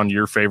 I'm on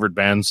your favorite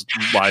band's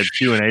live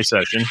Q&A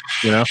session,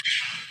 you know.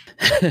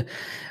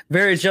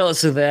 Very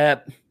jealous of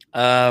that.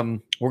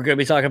 We're going to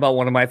be talking about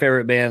one of my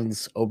favorite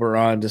bands over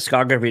on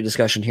Discography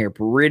Discussion here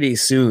pretty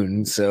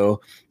soon.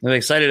 So I'm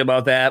excited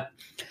about that.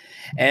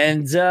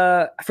 And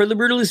for the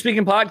Brutally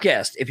Speaking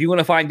podcast, if you want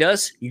to find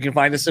us, you can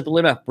find us at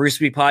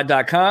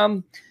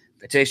BruceBPod.com.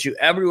 That takes you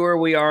everywhere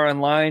we are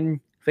online.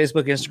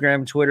 Facebook,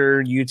 Instagram,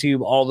 Twitter,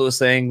 YouTube, all those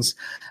things.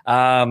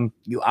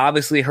 You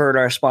obviously heard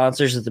our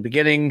sponsors at the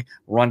beginning.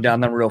 Run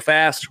down them real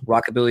fast.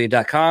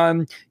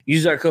 Rockabilia.com.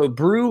 Use our code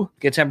BREW.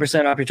 Get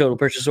 10% off your total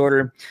purchase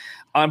order.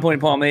 On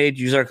Point Pomade.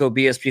 Use our code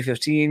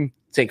BSP15.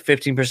 Take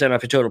 15%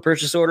 off your total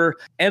purchase order.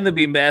 And The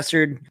Bean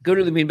Bastard. Go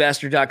to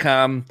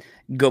thebeanbastard.com.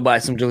 Go buy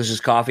some delicious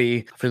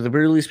coffee for the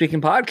Brutally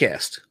Speaking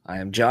podcast. I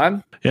am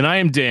John. And I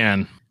am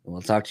Dan.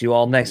 We'll talk to you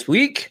all next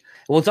week.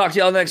 We'll talk to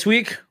y'all next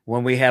week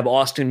when we have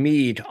Austin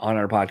Mead on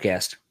our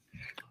podcast.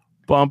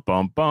 Bum,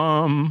 bum,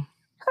 bum.